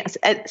industry,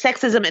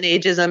 sexism and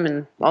ageism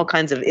and all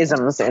kinds of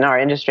isms in our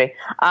industry.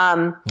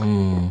 And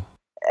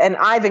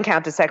I've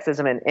encountered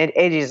sexism and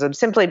ageism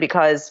simply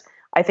because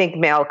I think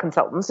male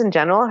consultants in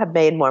general have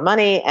made more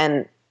money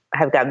and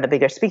have gotten the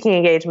bigger speaking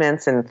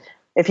engagements. And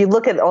if you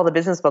look at all the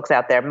business books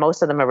out there,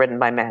 most of them are written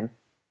by men.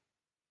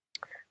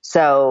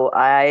 So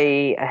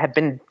I have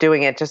been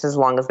doing it just as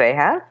long as they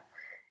have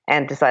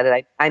and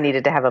decided I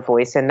needed to have a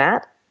voice in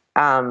that.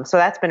 So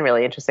that's been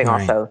really interesting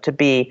also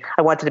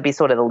I wanted to be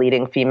sort of the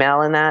leading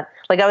female in that.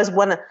 Like I was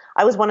one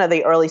of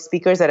the early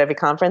speakers at every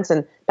conference,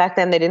 and back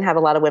then they didn't have a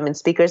lot of women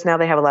speakers. Now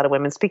they have a lot of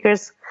women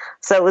speakers.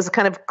 So it was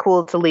kind of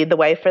cool to lead the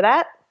way for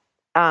that.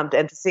 And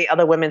to see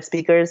other women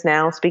speakers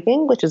now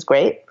speaking, which is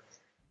great.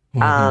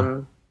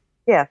 Mm-hmm.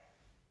 Yeah.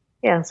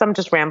 So I'm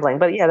just rambling,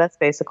 but yeah, that's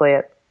basically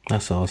it.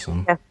 That's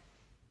awesome. Yeah.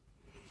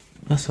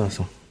 That's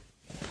awesome.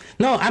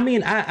 No, I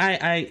mean,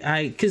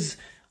 I, cause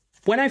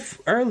when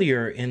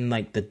earlier in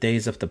like the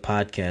days of the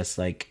podcast,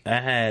 like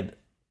I had,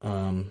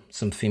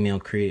 some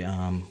female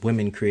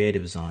women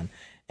creatives on,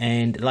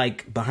 and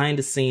like behind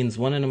the scenes,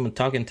 one of them was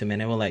talking to me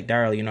and they were like,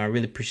 Daryl, I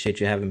really appreciate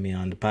you having me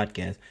on the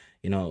podcast.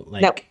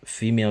 like Nope.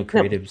 female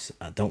creatives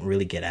don't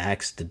really get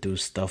asked to do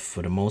stuff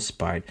for the most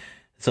part.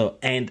 So,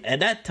 and at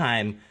that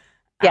time,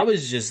 I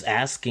was just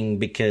asking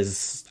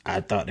because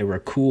I thought they were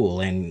cool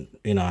and,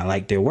 I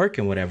liked their work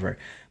and whatever.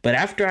 But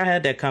after I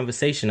had that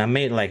conversation, I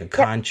made like a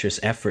conscious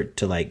effort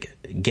to like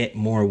get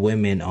more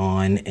women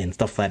on and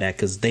stuff like that,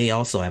 because they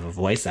also have a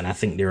voice and I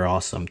think they're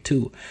awesome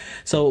too.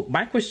 So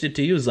my question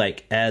to you is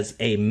like, as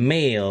a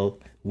male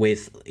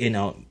with,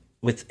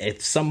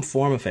 with some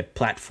form of a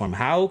platform,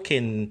 how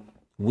can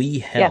we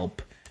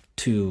help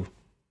to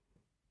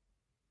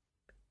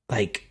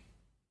like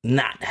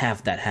not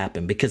have that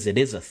happen? Because it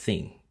is a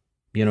thing.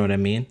 You know what I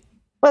mean?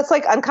 Well, it's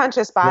like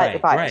unconscious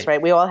bias,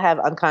 right? We all have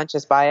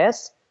unconscious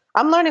bias.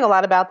 I'm learning a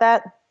lot about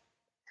that.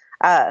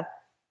 I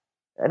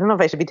don't know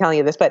if I should be telling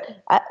you this,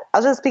 but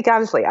I'll just speak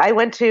honestly. I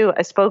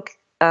spoke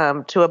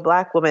to a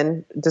Black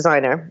woman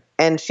designer,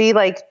 and she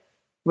like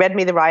read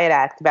me the riot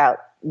act about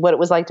what it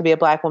was like to be a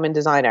Black woman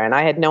designer, and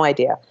I had no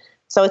idea.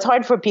 So it's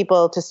hard for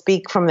people to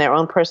speak from their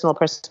own personal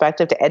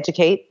perspective to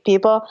educate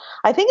people.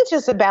 I think it's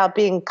just about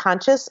being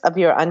conscious of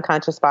your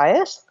unconscious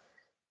bias.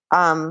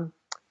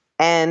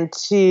 And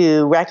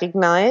to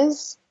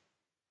recognize,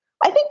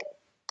 I think,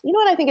 you know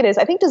what I think it is?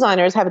 I think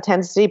designers have a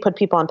tendency to put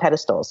people on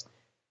pedestals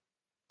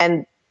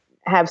and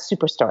have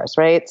superstars,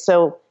 right?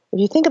 So if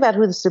you think about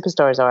who the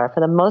superstars are, for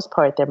the most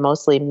part, they're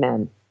mostly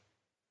men.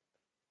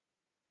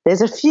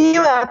 There's a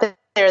few out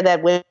there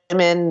that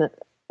women,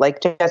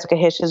 like Jessica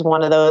Hish is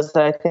one of those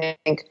that I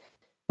think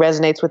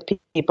resonates with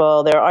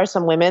people. There are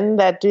some women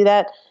that do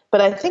that, but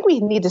I think we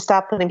need to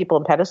stop putting people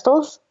on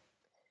pedestals.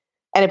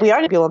 And if we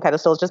are to people on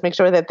pedestals, just make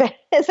sure that there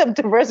is a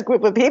diverse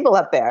group of people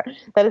up there.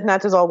 That is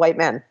not just all white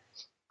men.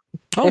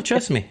 Oh,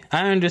 trust me.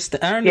 I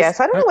understand.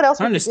 Yes, I don't know what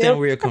else. I understand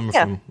where you're coming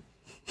from.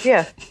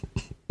 Yeah.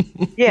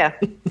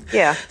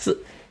 So,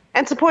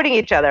 and supporting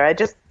each other. I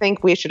just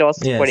think we should all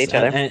support each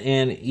other.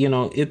 And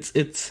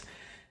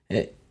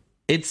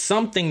it's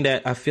something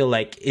that I feel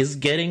like is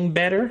getting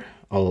better.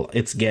 Oh,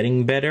 it's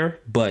getting better,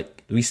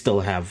 but we still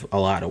have a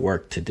lot of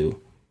work to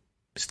do.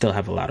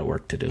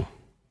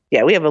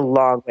 Yeah, we have a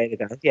long way to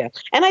go. Yeah.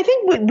 And I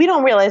think we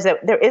don't realize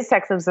that there is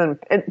sexism,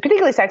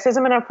 particularly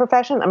sexism in our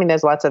profession. I mean,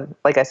 there's lots of,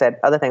 like I said,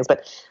 other things.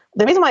 But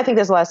the reason why I think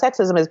there's a lot of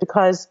sexism is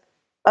because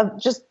of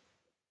just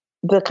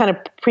the kind of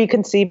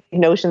preconceived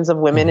notions of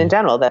women in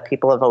general that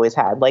people have always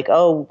had. Like,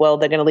 oh, well,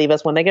 they're going to leave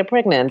us when they get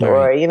pregnant.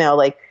 Right. Or,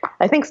 like,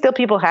 I think still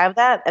people have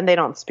that and they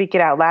don't speak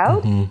it out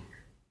loud,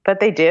 but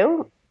they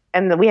do.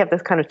 And we have to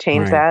kind of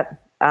change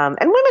that. And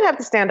women have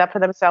to stand up for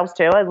themselves,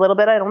 too, a little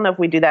bit. I don't know if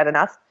we do that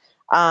enough.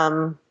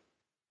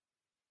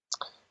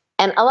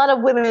 And a lot of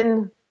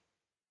women,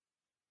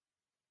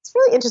 it's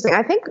really interesting.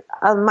 I think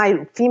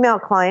my female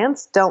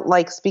clients don't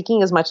like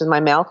speaking as much as my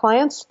male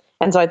clients.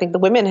 And so I think the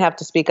women have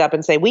to speak up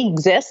and say, we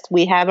exist.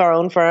 We have our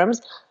own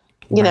firms.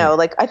 You know,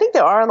 like I think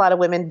there are a lot of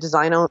women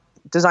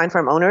design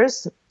firm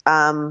owners,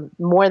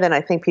 more than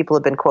I think people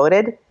have been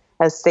quoted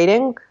as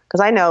stating.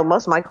 Because I know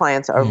most of my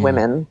clients are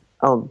women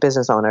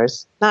business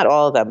owners, not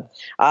all of them.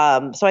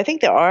 So I think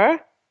there are,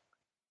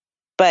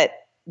 but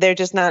they're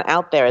just not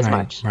out there as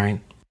much. Right.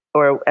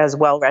 Or as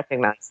well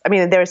recognized. I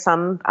mean, there are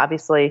some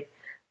obviously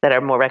that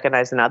are more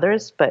recognized than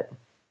others, but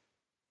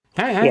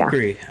I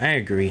agree.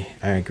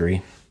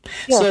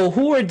 Yeah. So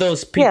who are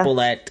those people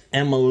that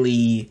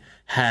Emily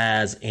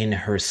has in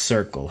her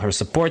circle, her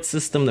support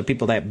system, the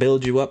people that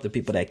build you up, the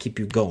people that keep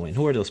you going?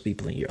 Who are those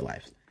people in your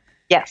life?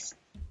 Yes.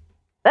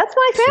 That's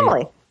my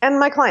family and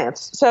my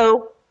clients.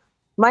 So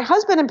my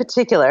husband in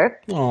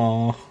particular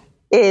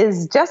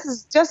is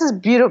just as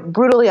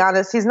brutally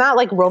honest. He's not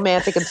like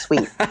romantic and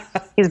sweet.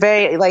 He's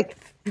very like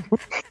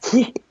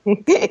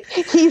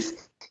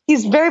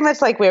he's very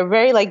much like, we're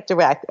very like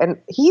direct, and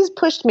he's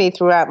pushed me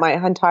throughout my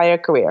entire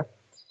career.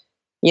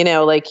 You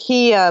know, like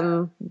he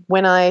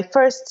when I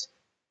first,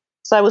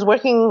 so I was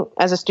working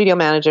as a studio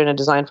manager in a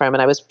design firm,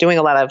 and I was doing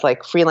a lot of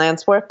like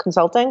freelance work,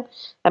 consulting,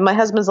 and my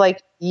husband's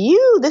like,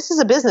 this is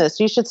a business,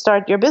 you should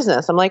start your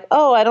business. I'm like,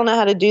 oh, I don't know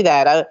how to do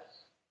that.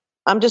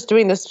 I'm just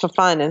doing this for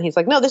fun. And he's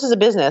like, no, this is a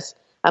business.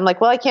 I'm like,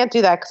 well, I can't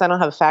do that because I don't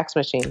have a fax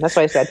machine. That's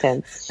what I said to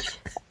him.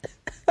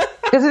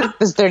 This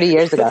is 30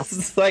 years ago. This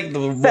is like the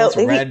most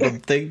random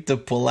thing to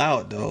pull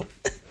out, though.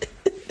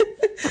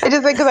 I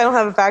just think because I don't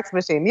have a fax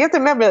machine. You have to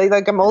remember,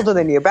 like I'm older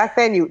than you. Back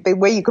then, the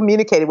way you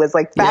communicated was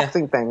like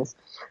faxing things.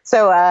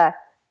 So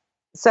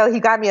he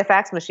got me a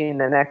fax machine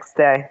the next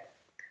day.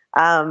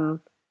 And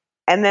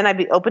then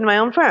I opened my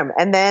own firm.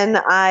 And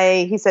then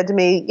he said to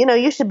me,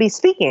 you should be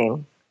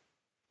speaking.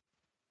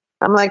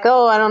 I'm like,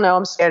 oh, I don't know.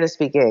 I'm scared of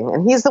speaking.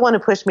 And he's the one who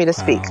pushed me to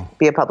speak,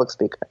 be a public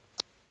speaker.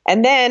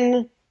 And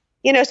then,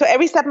 so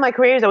every step of my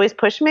career has always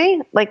pushed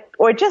me, like,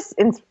 or just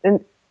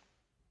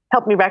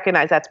helped me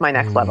recognize that's my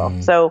next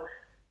level. So,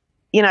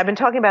 I've been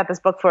talking about this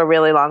book for a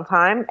really long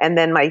time. And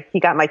then he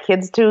got my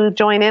kids to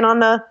join in on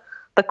the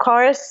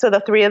chorus. So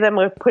the three of them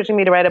were pushing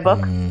me to write a book.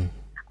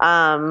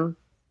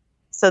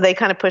 So they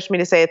kind of pushed me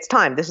to say, it's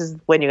time. This is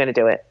when you're going to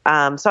do it.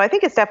 So I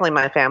think it's definitely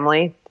my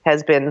family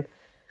has been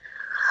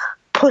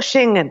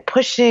pushing and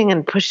pushing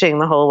and pushing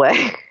the whole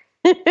way.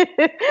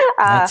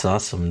 That's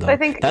awesome, though. I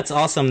think that's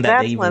awesome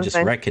that they even just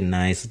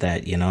recognize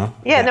that, yeah,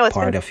 that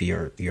part of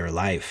your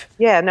life.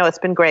 Yeah, no, it's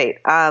been great.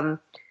 And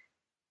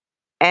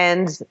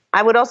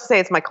I would also say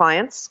it's my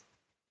clients,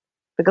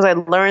 because I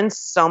learned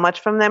so much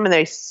from them, and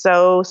they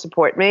so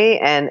support me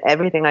and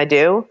everything I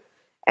do.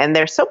 And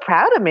they're so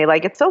proud of me.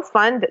 Like, it's so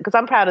fun because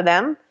I'm proud of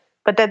them,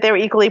 but that they're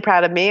equally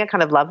proud of me. I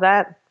kind of love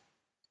that.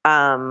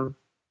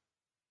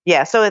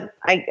 Yeah, so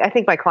I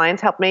think my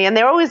clients help me, and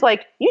they're always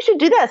like, you should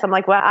do this. I'm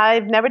like, well,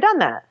 I've never done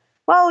that.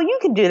 Well, you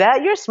can do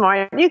that. You're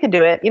smart. You can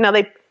do it.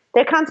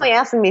 They're constantly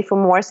asking me for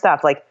more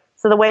stuff. Like,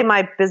 so the way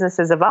my business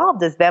has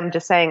evolved is them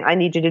just saying, I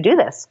need you to do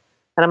this.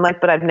 And I'm like,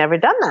 but I've never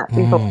done that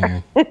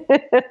before.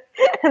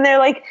 And they're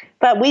like,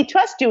 but we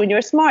trust you, and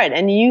you're smart,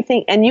 and you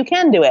think, and you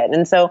can do it.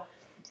 And so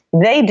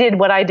they did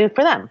what I do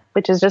for them,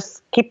 which is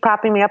just keep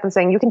propping me up and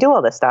saying, you can do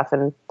all this stuff.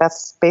 And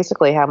that's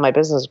basically how my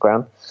business has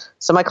grown.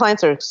 So my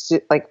clients are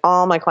like,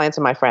 all my clients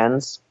are my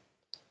friends,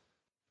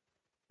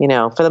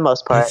 for the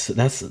most part.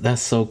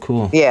 That's so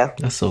cool. Yeah.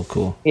 That's so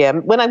cool. Yeah.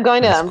 When I'm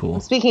going to, I'm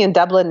speaking in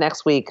Dublin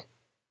next week.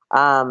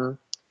 And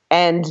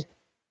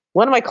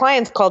one of my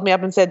clients called me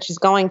up and said she's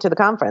going to the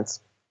conference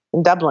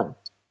in Dublin.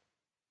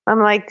 I'm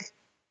like,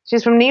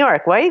 she's from New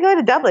York. Why are you going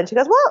to Dublin? She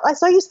goes, well, I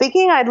saw you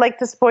speaking. I'd like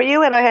to support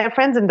you, and I have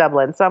friends in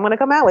Dublin, so I'm going to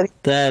come out with you.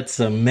 That's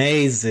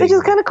amazing. Which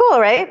is kind of cool,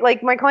 right?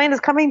 Like, my client is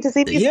coming to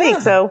see me speak,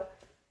 so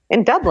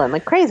in Dublin,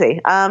 like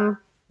crazy.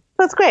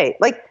 That's great.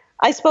 Like,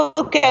 I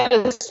spoke at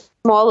a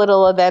small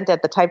little event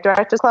at the Type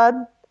Directors Club,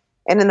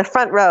 and in the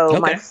front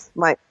row,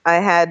 I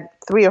had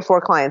 3 or 4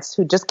 clients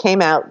who just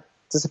came out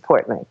to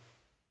support me.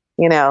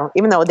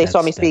 Even though they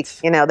saw me speak,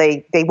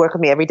 they work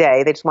with me every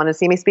day. They just want to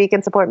see me speak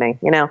and support me,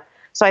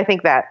 So I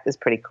think that is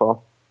pretty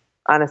cool,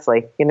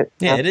 honestly.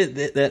 Yeah, it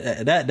is,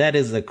 that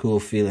is a cool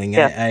feeling.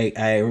 Yeah.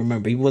 I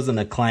remember he wasn't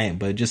a client,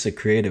 but just a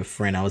creative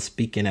friend. I was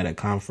speaking at a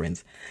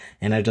conference,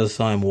 and I just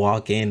saw him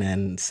walk in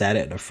and sat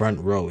at the front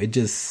row. It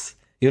just,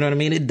 you know what I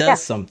mean? It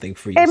does something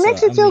for you. It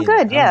makes you feel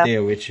good. Yeah, I'm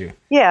there with you.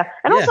 Yeah,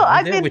 and also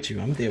I'm there with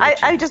you.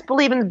 I just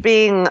believe in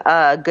being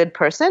a good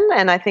person,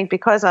 and I think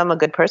because I'm a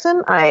good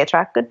person, I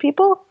attract good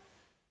people,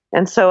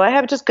 and so I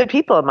have just good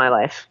people in my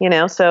life.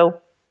 So,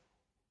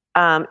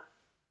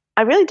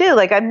 I really do.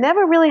 Like, I've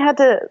never really had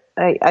to,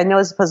 I know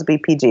it's supposed to be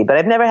PG, but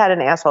I've never had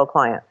an asshole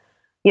client.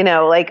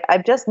 Like,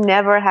 I've just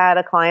never had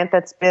a client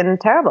that's been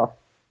terrible.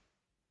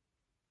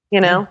 They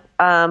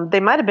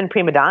might have been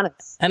prima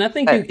donnas. And I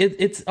think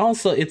it's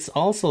also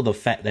the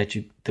fact that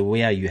the way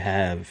how you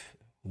have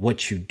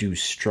what you do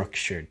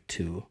structured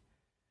too,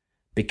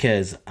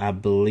 because I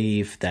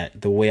believe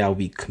that the way how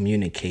we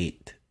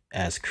communicate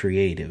as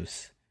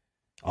creatives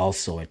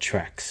also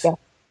attracts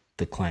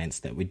the clients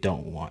that we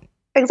don't want.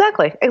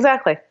 Exactly.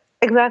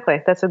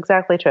 That's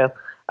exactly true.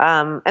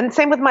 And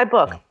same with my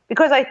book,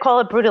 because I call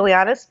it brutally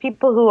honest.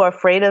 People who are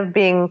afraid of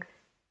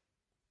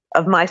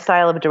my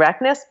style of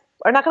directness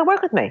are not going to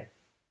work with me.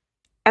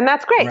 And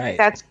that's great. Right.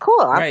 That's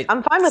cool.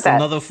 I'm fine with that.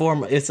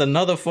 It's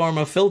another form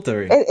of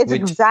filtering. It's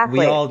which exactly.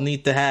 we all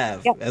need to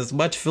have as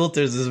much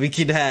filters as we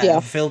can have.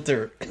 Yeah.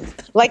 Filter.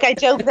 Like, I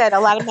joke that a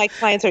lot of my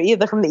clients are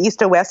either from the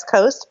East or West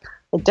Coast.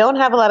 I don't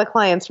have a lot of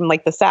clients from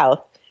like the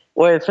South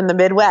or from the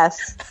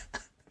Midwest.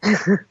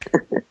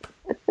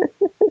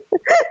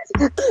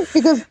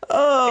 Because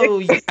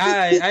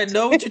I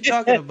know what you're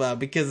talking about,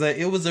 because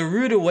it was a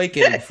rude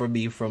awakening for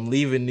me from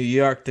leaving New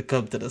York to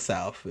come to the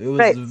South. It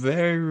was a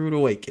very rude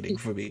awakening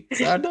for me.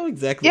 So I know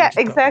exactly. Yeah,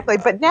 exactly.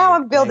 But now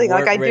I'm building.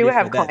 Like, I do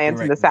have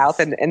clients in the South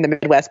and in the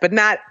Midwest, but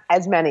not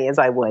as many as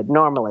I would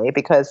normally,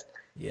 because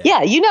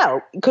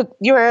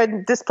you're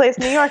a displaced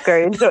New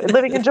Yorker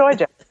living in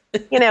Georgia.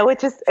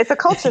 It's a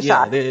culture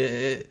shock.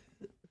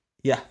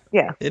 Yeah,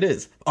 it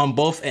is on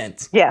both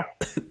ends. Yeah.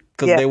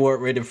 Because they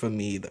weren't ready for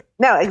me either.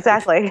 No,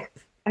 exactly.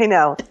 I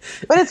know.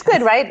 But it's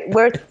good, right?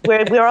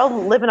 We're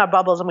all living our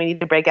bubbles, and we need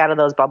to break out of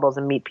those bubbles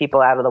and meet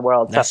people out of the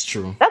world. That's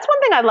true. That's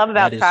one thing I love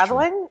about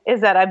traveling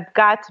is that I've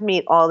got to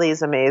meet all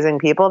these amazing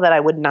people that I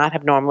would not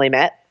have normally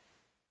met.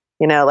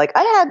 Like,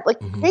 I had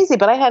crazy,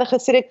 but I had a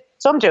Hasidic,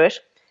 so I'm Jewish,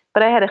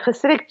 but I had a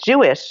Hasidic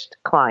Jewish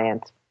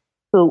client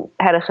who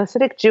had a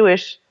Hasidic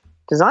Jewish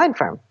design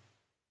firm.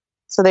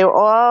 So they were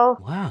all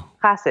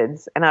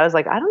Hasids. And I was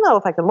like, I don't know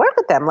if I can work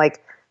with them.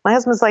 Like, my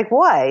husband's like,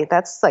 why?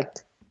 That's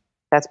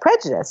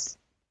prejudice.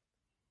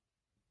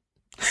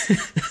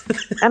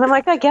 And I'm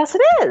like, I guess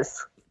it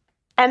is.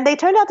 And they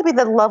turned out to be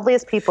the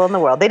loveliest people in the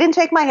world. They didn't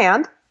shake my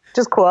hand, which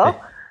is cool,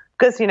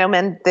 because,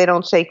 men, they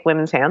don't shake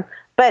women's hand.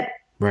 But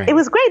it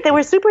was great. They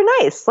were super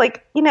nice.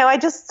 Like, I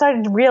just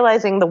started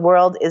realizing the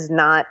world is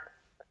not,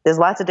 there's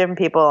lots of different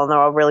people, and they're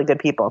all really good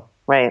people,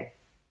 right?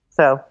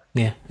 So,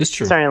 yeah, it's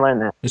true. Starting to learn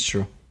that. It's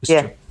true.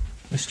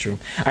 It's true.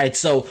 All right,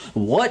 so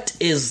what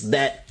is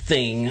that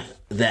thing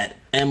that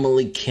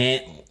Emily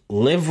can't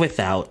live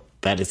without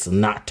that is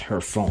not her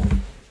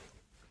phone?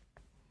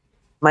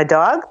 My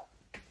dog?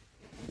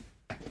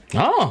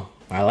 Oh,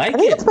 I like it. I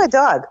think it's my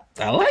dog.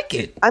 I like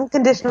it.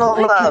 Unconditional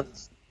love.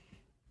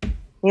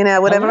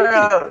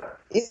 Whatever.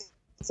 It's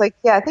like,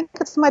 I think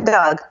it's my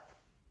dog.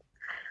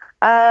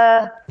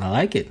 I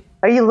like it.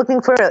 Are you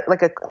looking for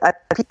like a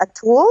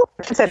tool?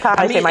 I should say,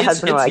 probably say my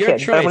husband or my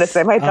kid. But I'm going to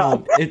say my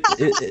dog.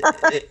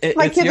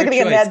 My kids are going to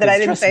get mad that I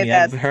didn't say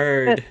that. I've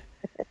heard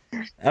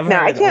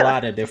a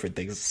lot of different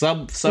things.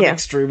 Some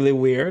extremely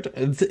weird.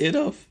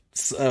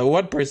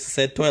 One person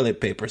said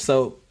toilet paper.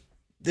 So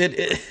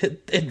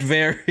it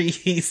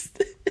varies.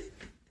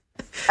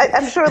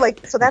 I'm sure,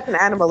 like, so that's an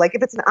animal. Like,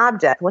 if it's an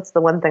object, what's the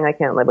one thing I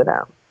can't live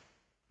without?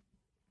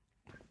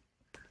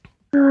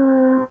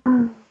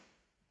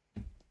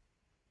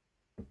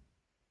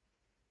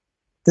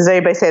 Does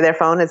everybody say their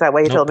phone? Is that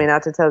why you told me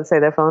not to say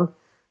their phone?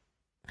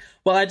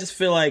 Well, I just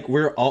feel like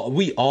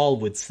we all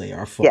would say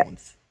our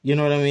phones. Yeah. You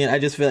know what I mean? I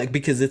just feel like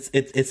because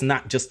it's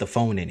not just a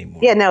phone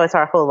anymore. Yeah, no, it's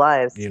our whole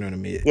lives. You know what I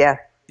mean? Yeah.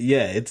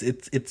 Yeah,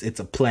 it's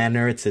a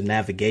planner, it's a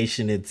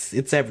navigation,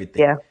 it's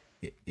everything. Yeah.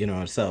 You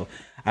know, so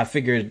I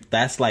figured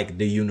that's like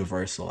the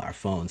universal, our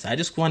phones. I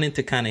just wanted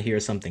to kind of hear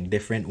something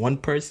different. One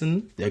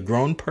person, a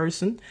grown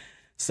person,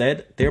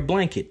 said their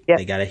blanket.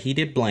 They got a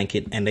heated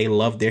blanket and they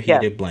love their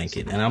heated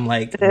blanket. And I'm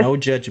like, no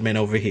judgment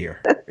over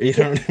here. You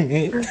know what I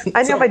mean?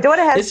 I know, my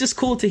daughter has... It's just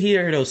cool to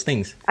hear those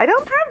things. I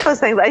don't have those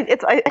things.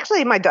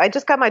 I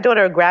just got my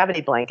daughter a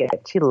gravity blanket.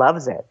 She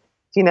loves it.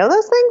 Do you know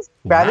those things?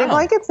 Gravity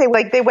blankets? They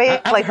weigh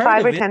like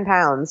 5 or 10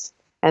 pounds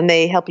and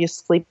they help you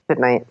sleep at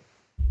night.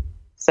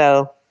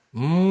 So...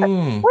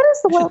 what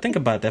is the one? I should think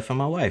about that for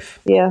my wife.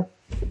 Yeah.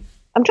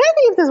 I'm trying to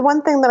think if there's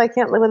one thing that I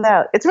can't live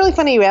without. It's really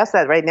funny you asked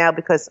that right now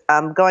because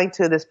I'm going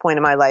to this point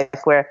in my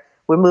life where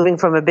we're moving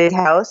from a big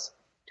house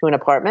to an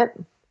apartment.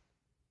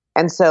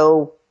 And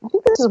so I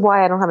think this is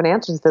why I don't have an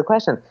answer to the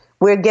question.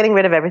 We're getting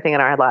rid of everything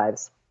in our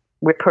lives.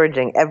 We're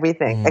purging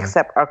everything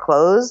except our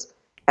clothes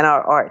and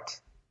our art.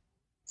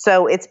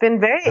 So it's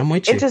been very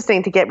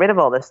interesting to get rid of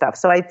all this stuff.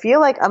 So I feel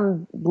like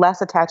I'm less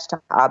attached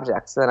to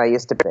objects than I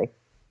used to be.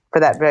 For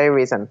that very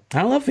reason.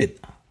 I love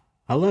it.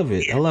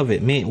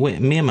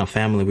 Me and my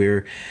family, we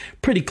were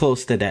pretty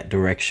close to that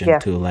direction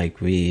too.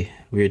 Like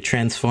we're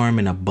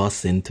transforming a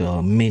bus into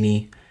a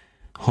mini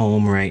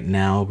home right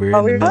now. We're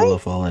in the middle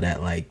of all of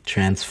that, like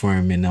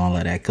transforming all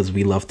of that because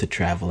we love to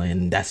travel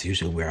and that's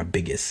usually where our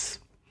biggest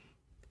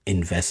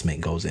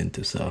investment goes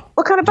into. So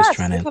what kind of bus? What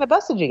kind of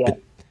bus did you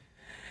get?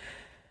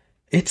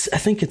 I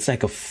think it's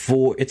like a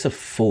Ford. It's a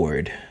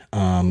Ford.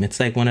 It's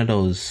like one of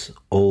those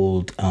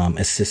old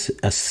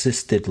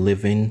assisted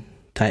living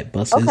type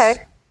buses.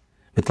 Okay.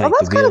 With like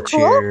the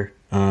wheelchair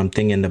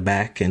thing in the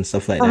back and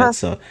stuff like that.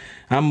 So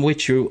I'm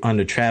with you on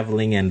the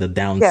traveling and the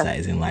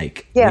downsizing.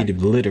 Like we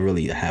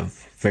literally have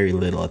very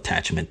little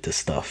attachment to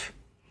stuff.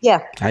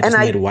 Yeah. I just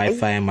need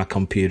Wi-Fi on my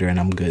computer and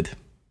I'm good.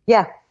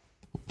 Yeah.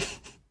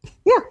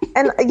 Yeah.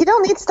 And you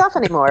don't need stuff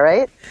anymore,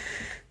 right?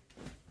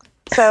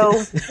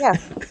 So, yeah.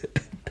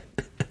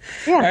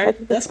 Yeah, all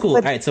right, that's cool.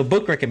 All right, so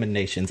book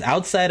recommendations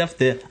outside of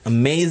the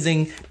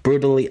amazing,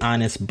 brutally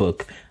honest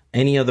book.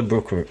 Any other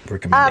book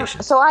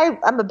recommendations? So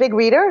I'm a big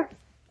reader,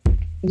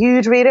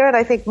 huge reader, and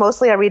I think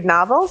mostly I read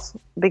novels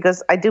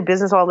because I do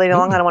business all day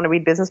long. I don't want to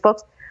read business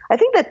books. I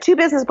think the 2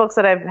 business books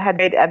that I've had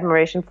great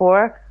admiration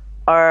for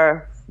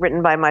are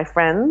written by my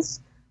friends.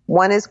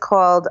 One is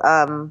called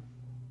The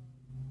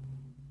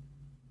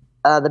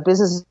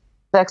Business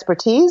of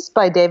Expertise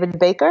by David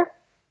Baker.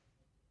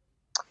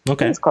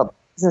 Okay. It's called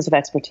Business of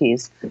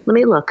Expertise. Let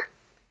me look.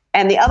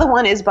 And the other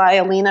one is by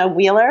Alina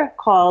Wheeler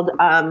called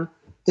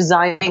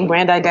Designing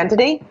Brand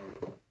Identity.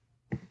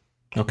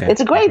 Okay. It's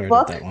a great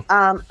book.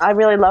 I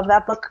really love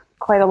that book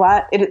quite a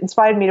lot. It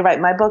inspired me to write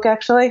my book,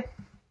 actually.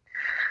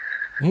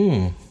 Let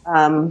me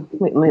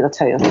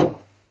tell you.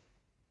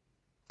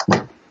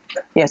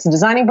 Yes,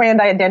 Designing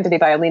Brand Identity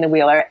by Alina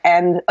Wheeler.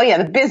 And,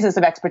 The Business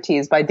of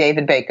Expertise by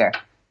David Baker.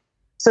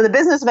 So The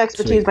Business of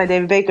Expertise by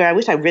David Baker, I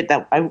wish I read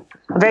that. I'm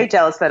very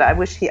jealous that I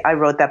wish I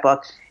wrote that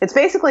book. It's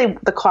basically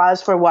the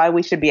cause for why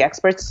we should be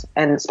experts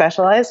and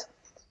specialize.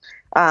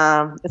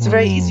 It's a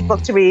very easy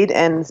book to read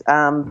and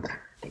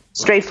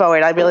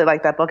straightforward. I really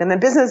like that book. And the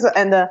business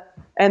and the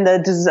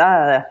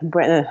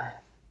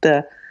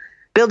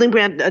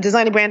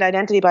Designing Brand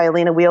Identity by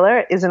Alina Wheeler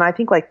is in, I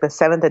think, like the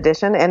 7th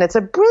edition. And it's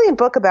a brilliant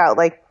book about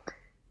like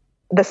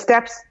the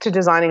steps to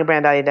designing a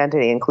brand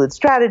identity include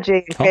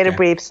strategy, creative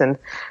briefs. And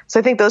so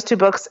I think those 2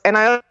 books. And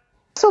I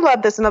also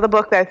love this another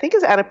book that I think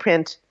is out of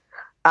print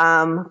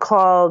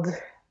called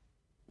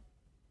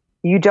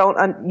You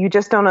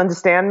Just Don't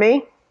Understand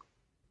Me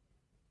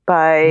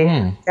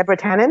by Deborah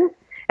Tannen.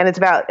 And it's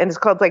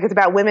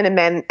about women and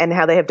men and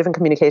how they have different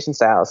communication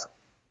styles.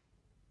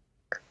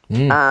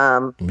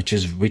 Which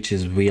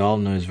is we all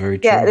know is very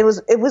true. Yeah, it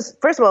was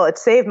first of all, it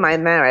saved my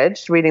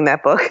marriage reading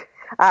that book.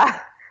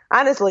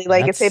 Honestly,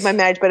 it saved my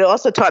marriage, but it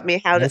also taught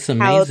me how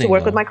to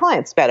work with my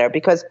clients better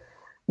because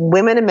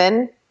women and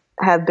men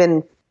have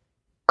been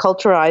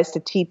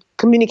culturalized to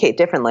communicate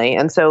differently.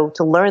 And so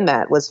to learn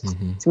that was,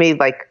 to me,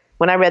 like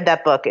when I read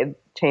that book, it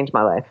changed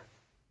my life.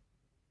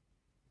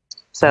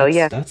 So,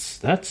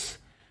 That's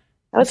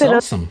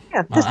awesome.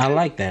 Yeah, I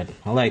like that.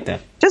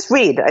 Just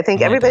read. I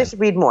think everybody should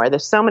read more.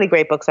 There's so many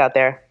great books out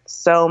there.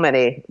 So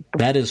many.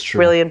 That is true.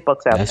 Brilliant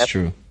books out there. That's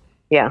true.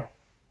 Yeah.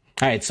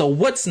 All right, so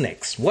what's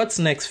next? What's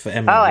next for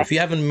Emily? If you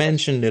haven't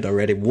mentioned it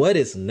already, what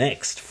is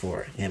next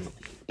for Emily?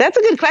 That's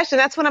a good question.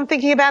 That's what I'm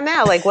thinking about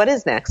now. Like, what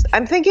is next?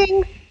 I'm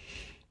thinking,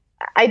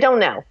 I don't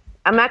know.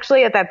 I'm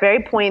actually at that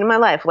very point in my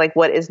life. Like,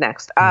 what is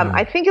next?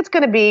 I think it's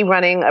going to be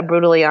running a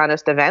Brutally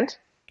Honest event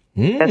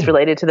that's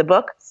related to the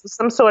book.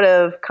 Some sort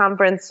of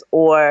conference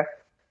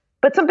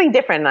but something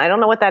different. I don't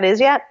know what that is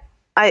yet.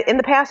 In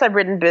the past, I've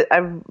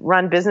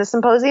run business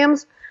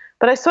symposiums,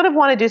 but I sort of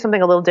want to do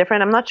something a little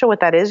different. I'm not sure what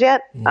that is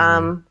yet.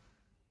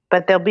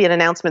 But there'll be an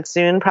announcement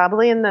soon,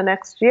 probably in the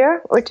next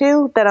year or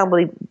two, that I'll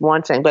be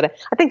launching. But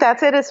I think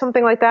that's it, is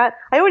something like that.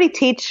 I already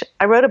teach.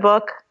 I wrote a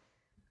book.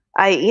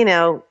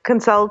 I,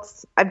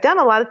 consult. I've done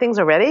a lot of things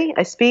already.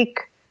 I speak.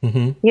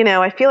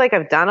 I feel like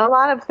I've done a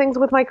lot of things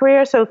with my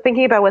career. So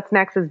thinking about what's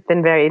next has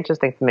been very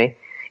interesting for me.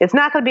 It's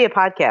not going to be a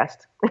podcast.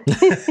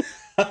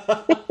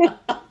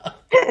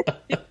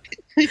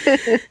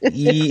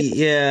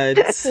 Yeah,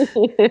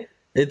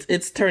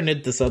 it's turned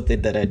into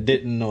something that I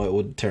didn't know it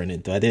would turn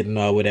into. I didn't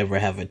know I would ever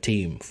have a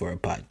team for a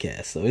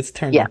podcast. So it's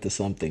turned into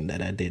something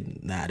that I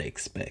did not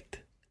expect.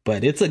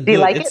 But it's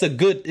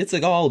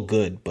all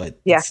good, but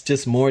it's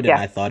just more than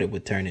I thought it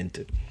would turn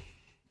into.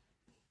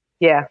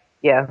 Yeah.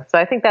 So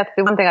I think that's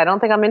the one thing I don't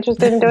think I'm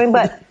interested in doing,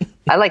 but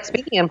I like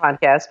speaking in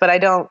podcasts, but I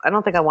don't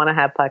think I want to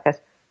have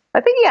podcasts.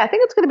 I think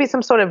it's going to be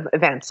some sort of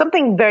event,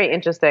 something very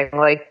interesting.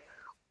 Like,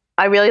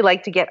 I really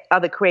like to get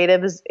other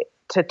creatives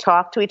to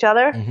talk to each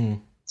other.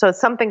 So it's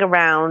something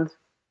around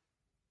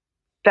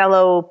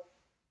fellow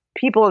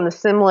people in the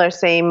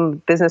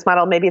same business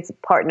model. Maybe it's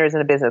partners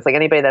in a business, like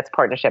anybody that's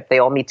partnership. They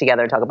all meet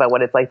together and talk about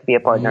what it's like to be a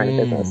partner in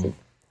a business.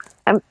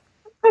 I haven't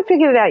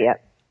figured it out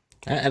yet.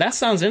 That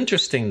sounds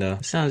interesting, though.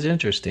 It sounds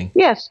interesting.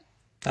 Yes.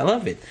 I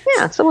love it.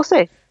 Yeah, so we'll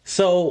see.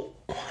 So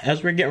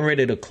as we're getting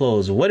ready to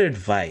close, what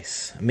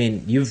advice? I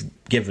mean, you've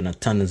given a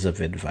tons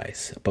of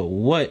advice, but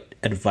what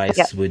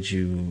advice would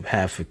you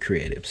have for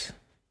creatives?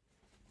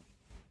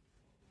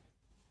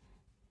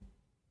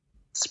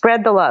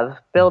 Spread the love,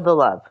 build the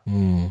love.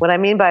 What I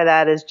mean by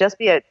that is just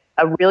be a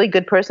really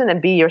good person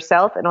and be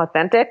yourself and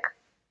authentic,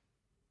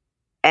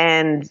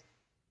 and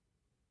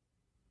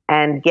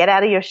get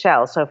out of your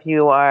shell. So if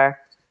you are,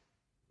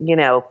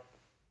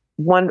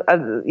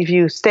 if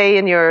you stay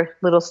in your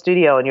little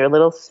studio, in your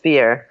little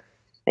sphere,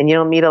 and you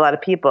don't meet a lot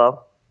of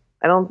people,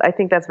 I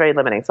think that's very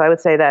limiting. So I would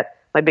say that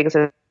my biggest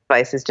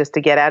advice is just to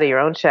get out of your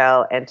own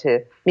shell and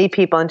to meet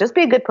people and just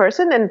be a good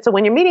person. And so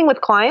when you're meeting with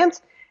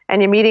clients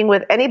and you're meeting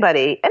with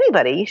anybody,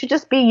 you should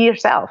just be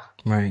yourself.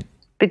 Right.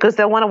 Because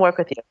they'll want to work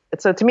with you.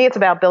 So to me, it's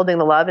about building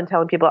the love and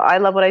telling people, I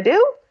love what I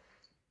do.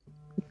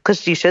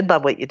 Because you should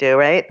love what you do,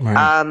 right?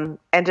 And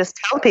just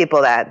tell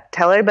people that.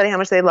 Tell everybody how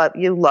much they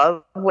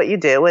love what you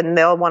do, and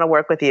they'll want to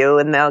work with you,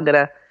 and they're going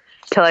to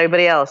tell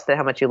everybody else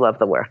how much you love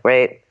the work,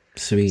 right?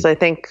 Sweet. So I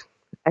think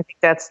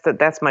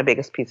that's my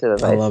biggest piece of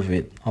advice. I love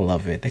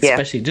it.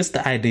 Especially just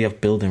the idea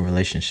of building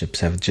relationships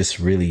have just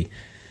really,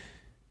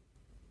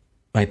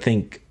 I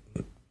think,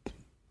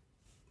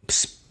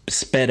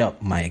 sped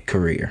up my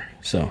career.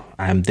 So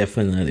I'm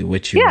definitely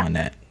with you on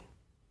that.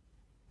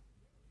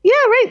 Yeah,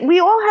 right. We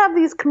all have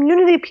these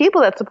community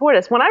people that support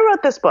us. When I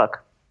wrote this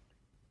book,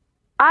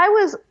 I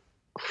was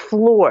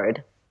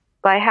floored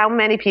by how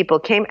many people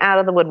came out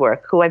of the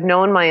woodwork who I've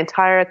known my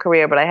entire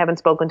career, but I haven't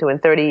spoken to in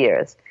 30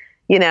 years,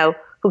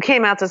 who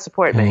came out to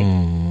support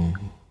me.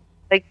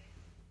 Like,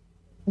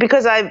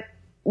 because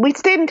we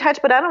stayed in touch,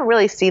 but I don't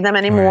really see them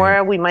anymore.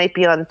 Right. We might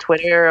be on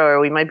Twitter or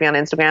we might be on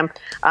Instagram.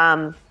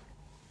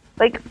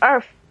 Like,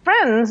 our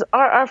friends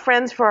are our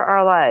friends for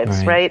our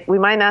lives, right? We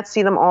might not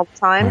see them all the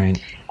time.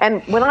 Right.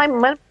 And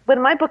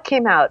when my book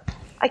came out,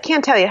 I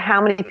can't tell you how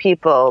many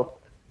people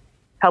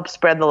helped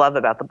spread the love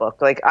about the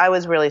book. Like, I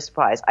was really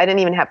surprised. I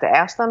didn't even have to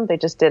ask them. They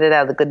just did it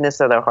out of the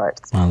goodness of their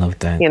hearts. I love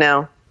that.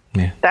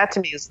 That to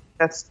me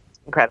that's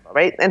incredible,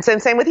 right? And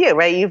same with you,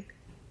 right?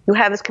 You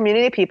have this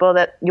community of people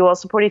that you all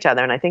support each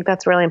other, and I think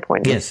that's really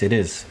important. Yes, it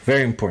is.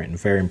 Very important,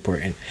 very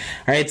important.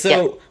 All right,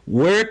 so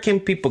where can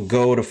people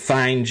go to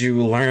find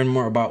you, learn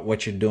more about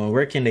what you're doing?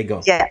 Where can they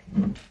go? Yeah.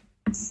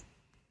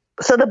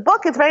 So the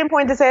book, it's very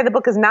important to say the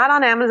book is not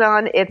on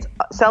Amazon. It's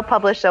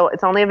self-published, so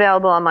it's only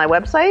available on my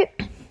website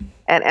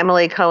at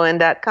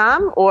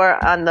emilycohen.com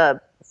or on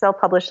the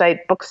self-published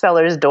site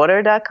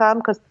booksellersdaughter.com,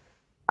 because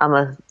I'm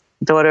a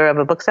daughter of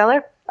a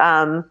bookseller.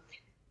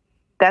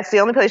 That's the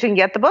only place you can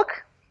get the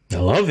book. I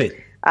love it.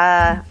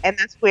 And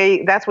that's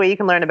where you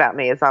can learn about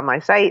me. It's on my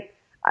site.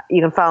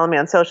 You can follow me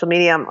on social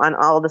media. I'm on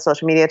all of the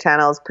social media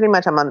channels. Pretty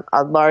much I'm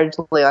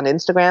largely on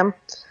Instagram,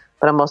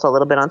 but I'm also a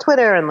little bit on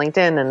Twitter and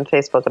LinkedIn and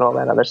Facebook and all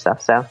that other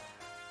stuff. So,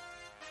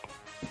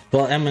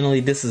 well, Emily,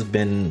 this has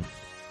been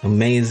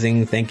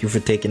amazing. Thank you for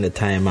taking the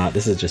time out.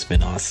 This has just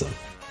been awesome.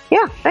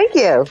 Yeah, thank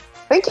you.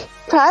 Thank you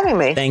for having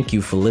me. Thank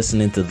you for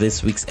listening to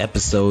this week's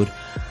episode.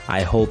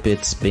 I hope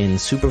it's been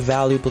super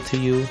valuable to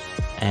you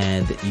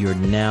and you're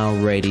now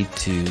ready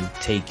to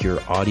take your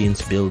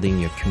audience building,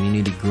 your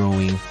community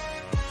growing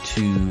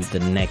to the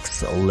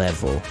next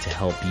level to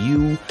help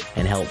you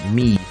and help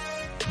me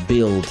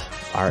build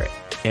our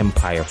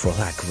empire, for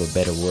lack of a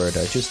better word,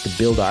 or just to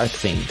build our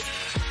thing.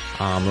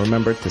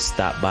 Remember to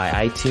stop by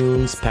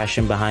iTunes,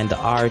 Passion Behind the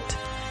Art,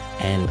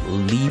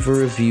 and leave a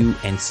review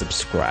and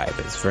subscribe.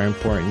 It's very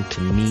important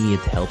to me. It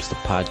helps the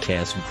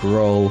podcast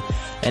grow,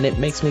 and it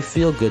makes me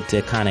feel good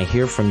to kind of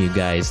hear from you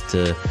guys,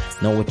 to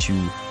know what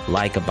you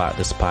like about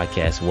this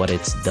podcast, what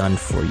it's done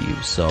for you.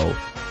 So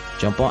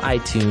jump on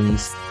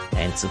iTunes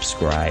and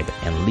subscribe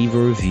and leave a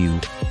review.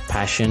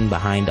 Passion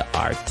Behind the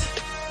Art.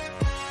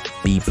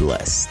 Be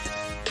blessed.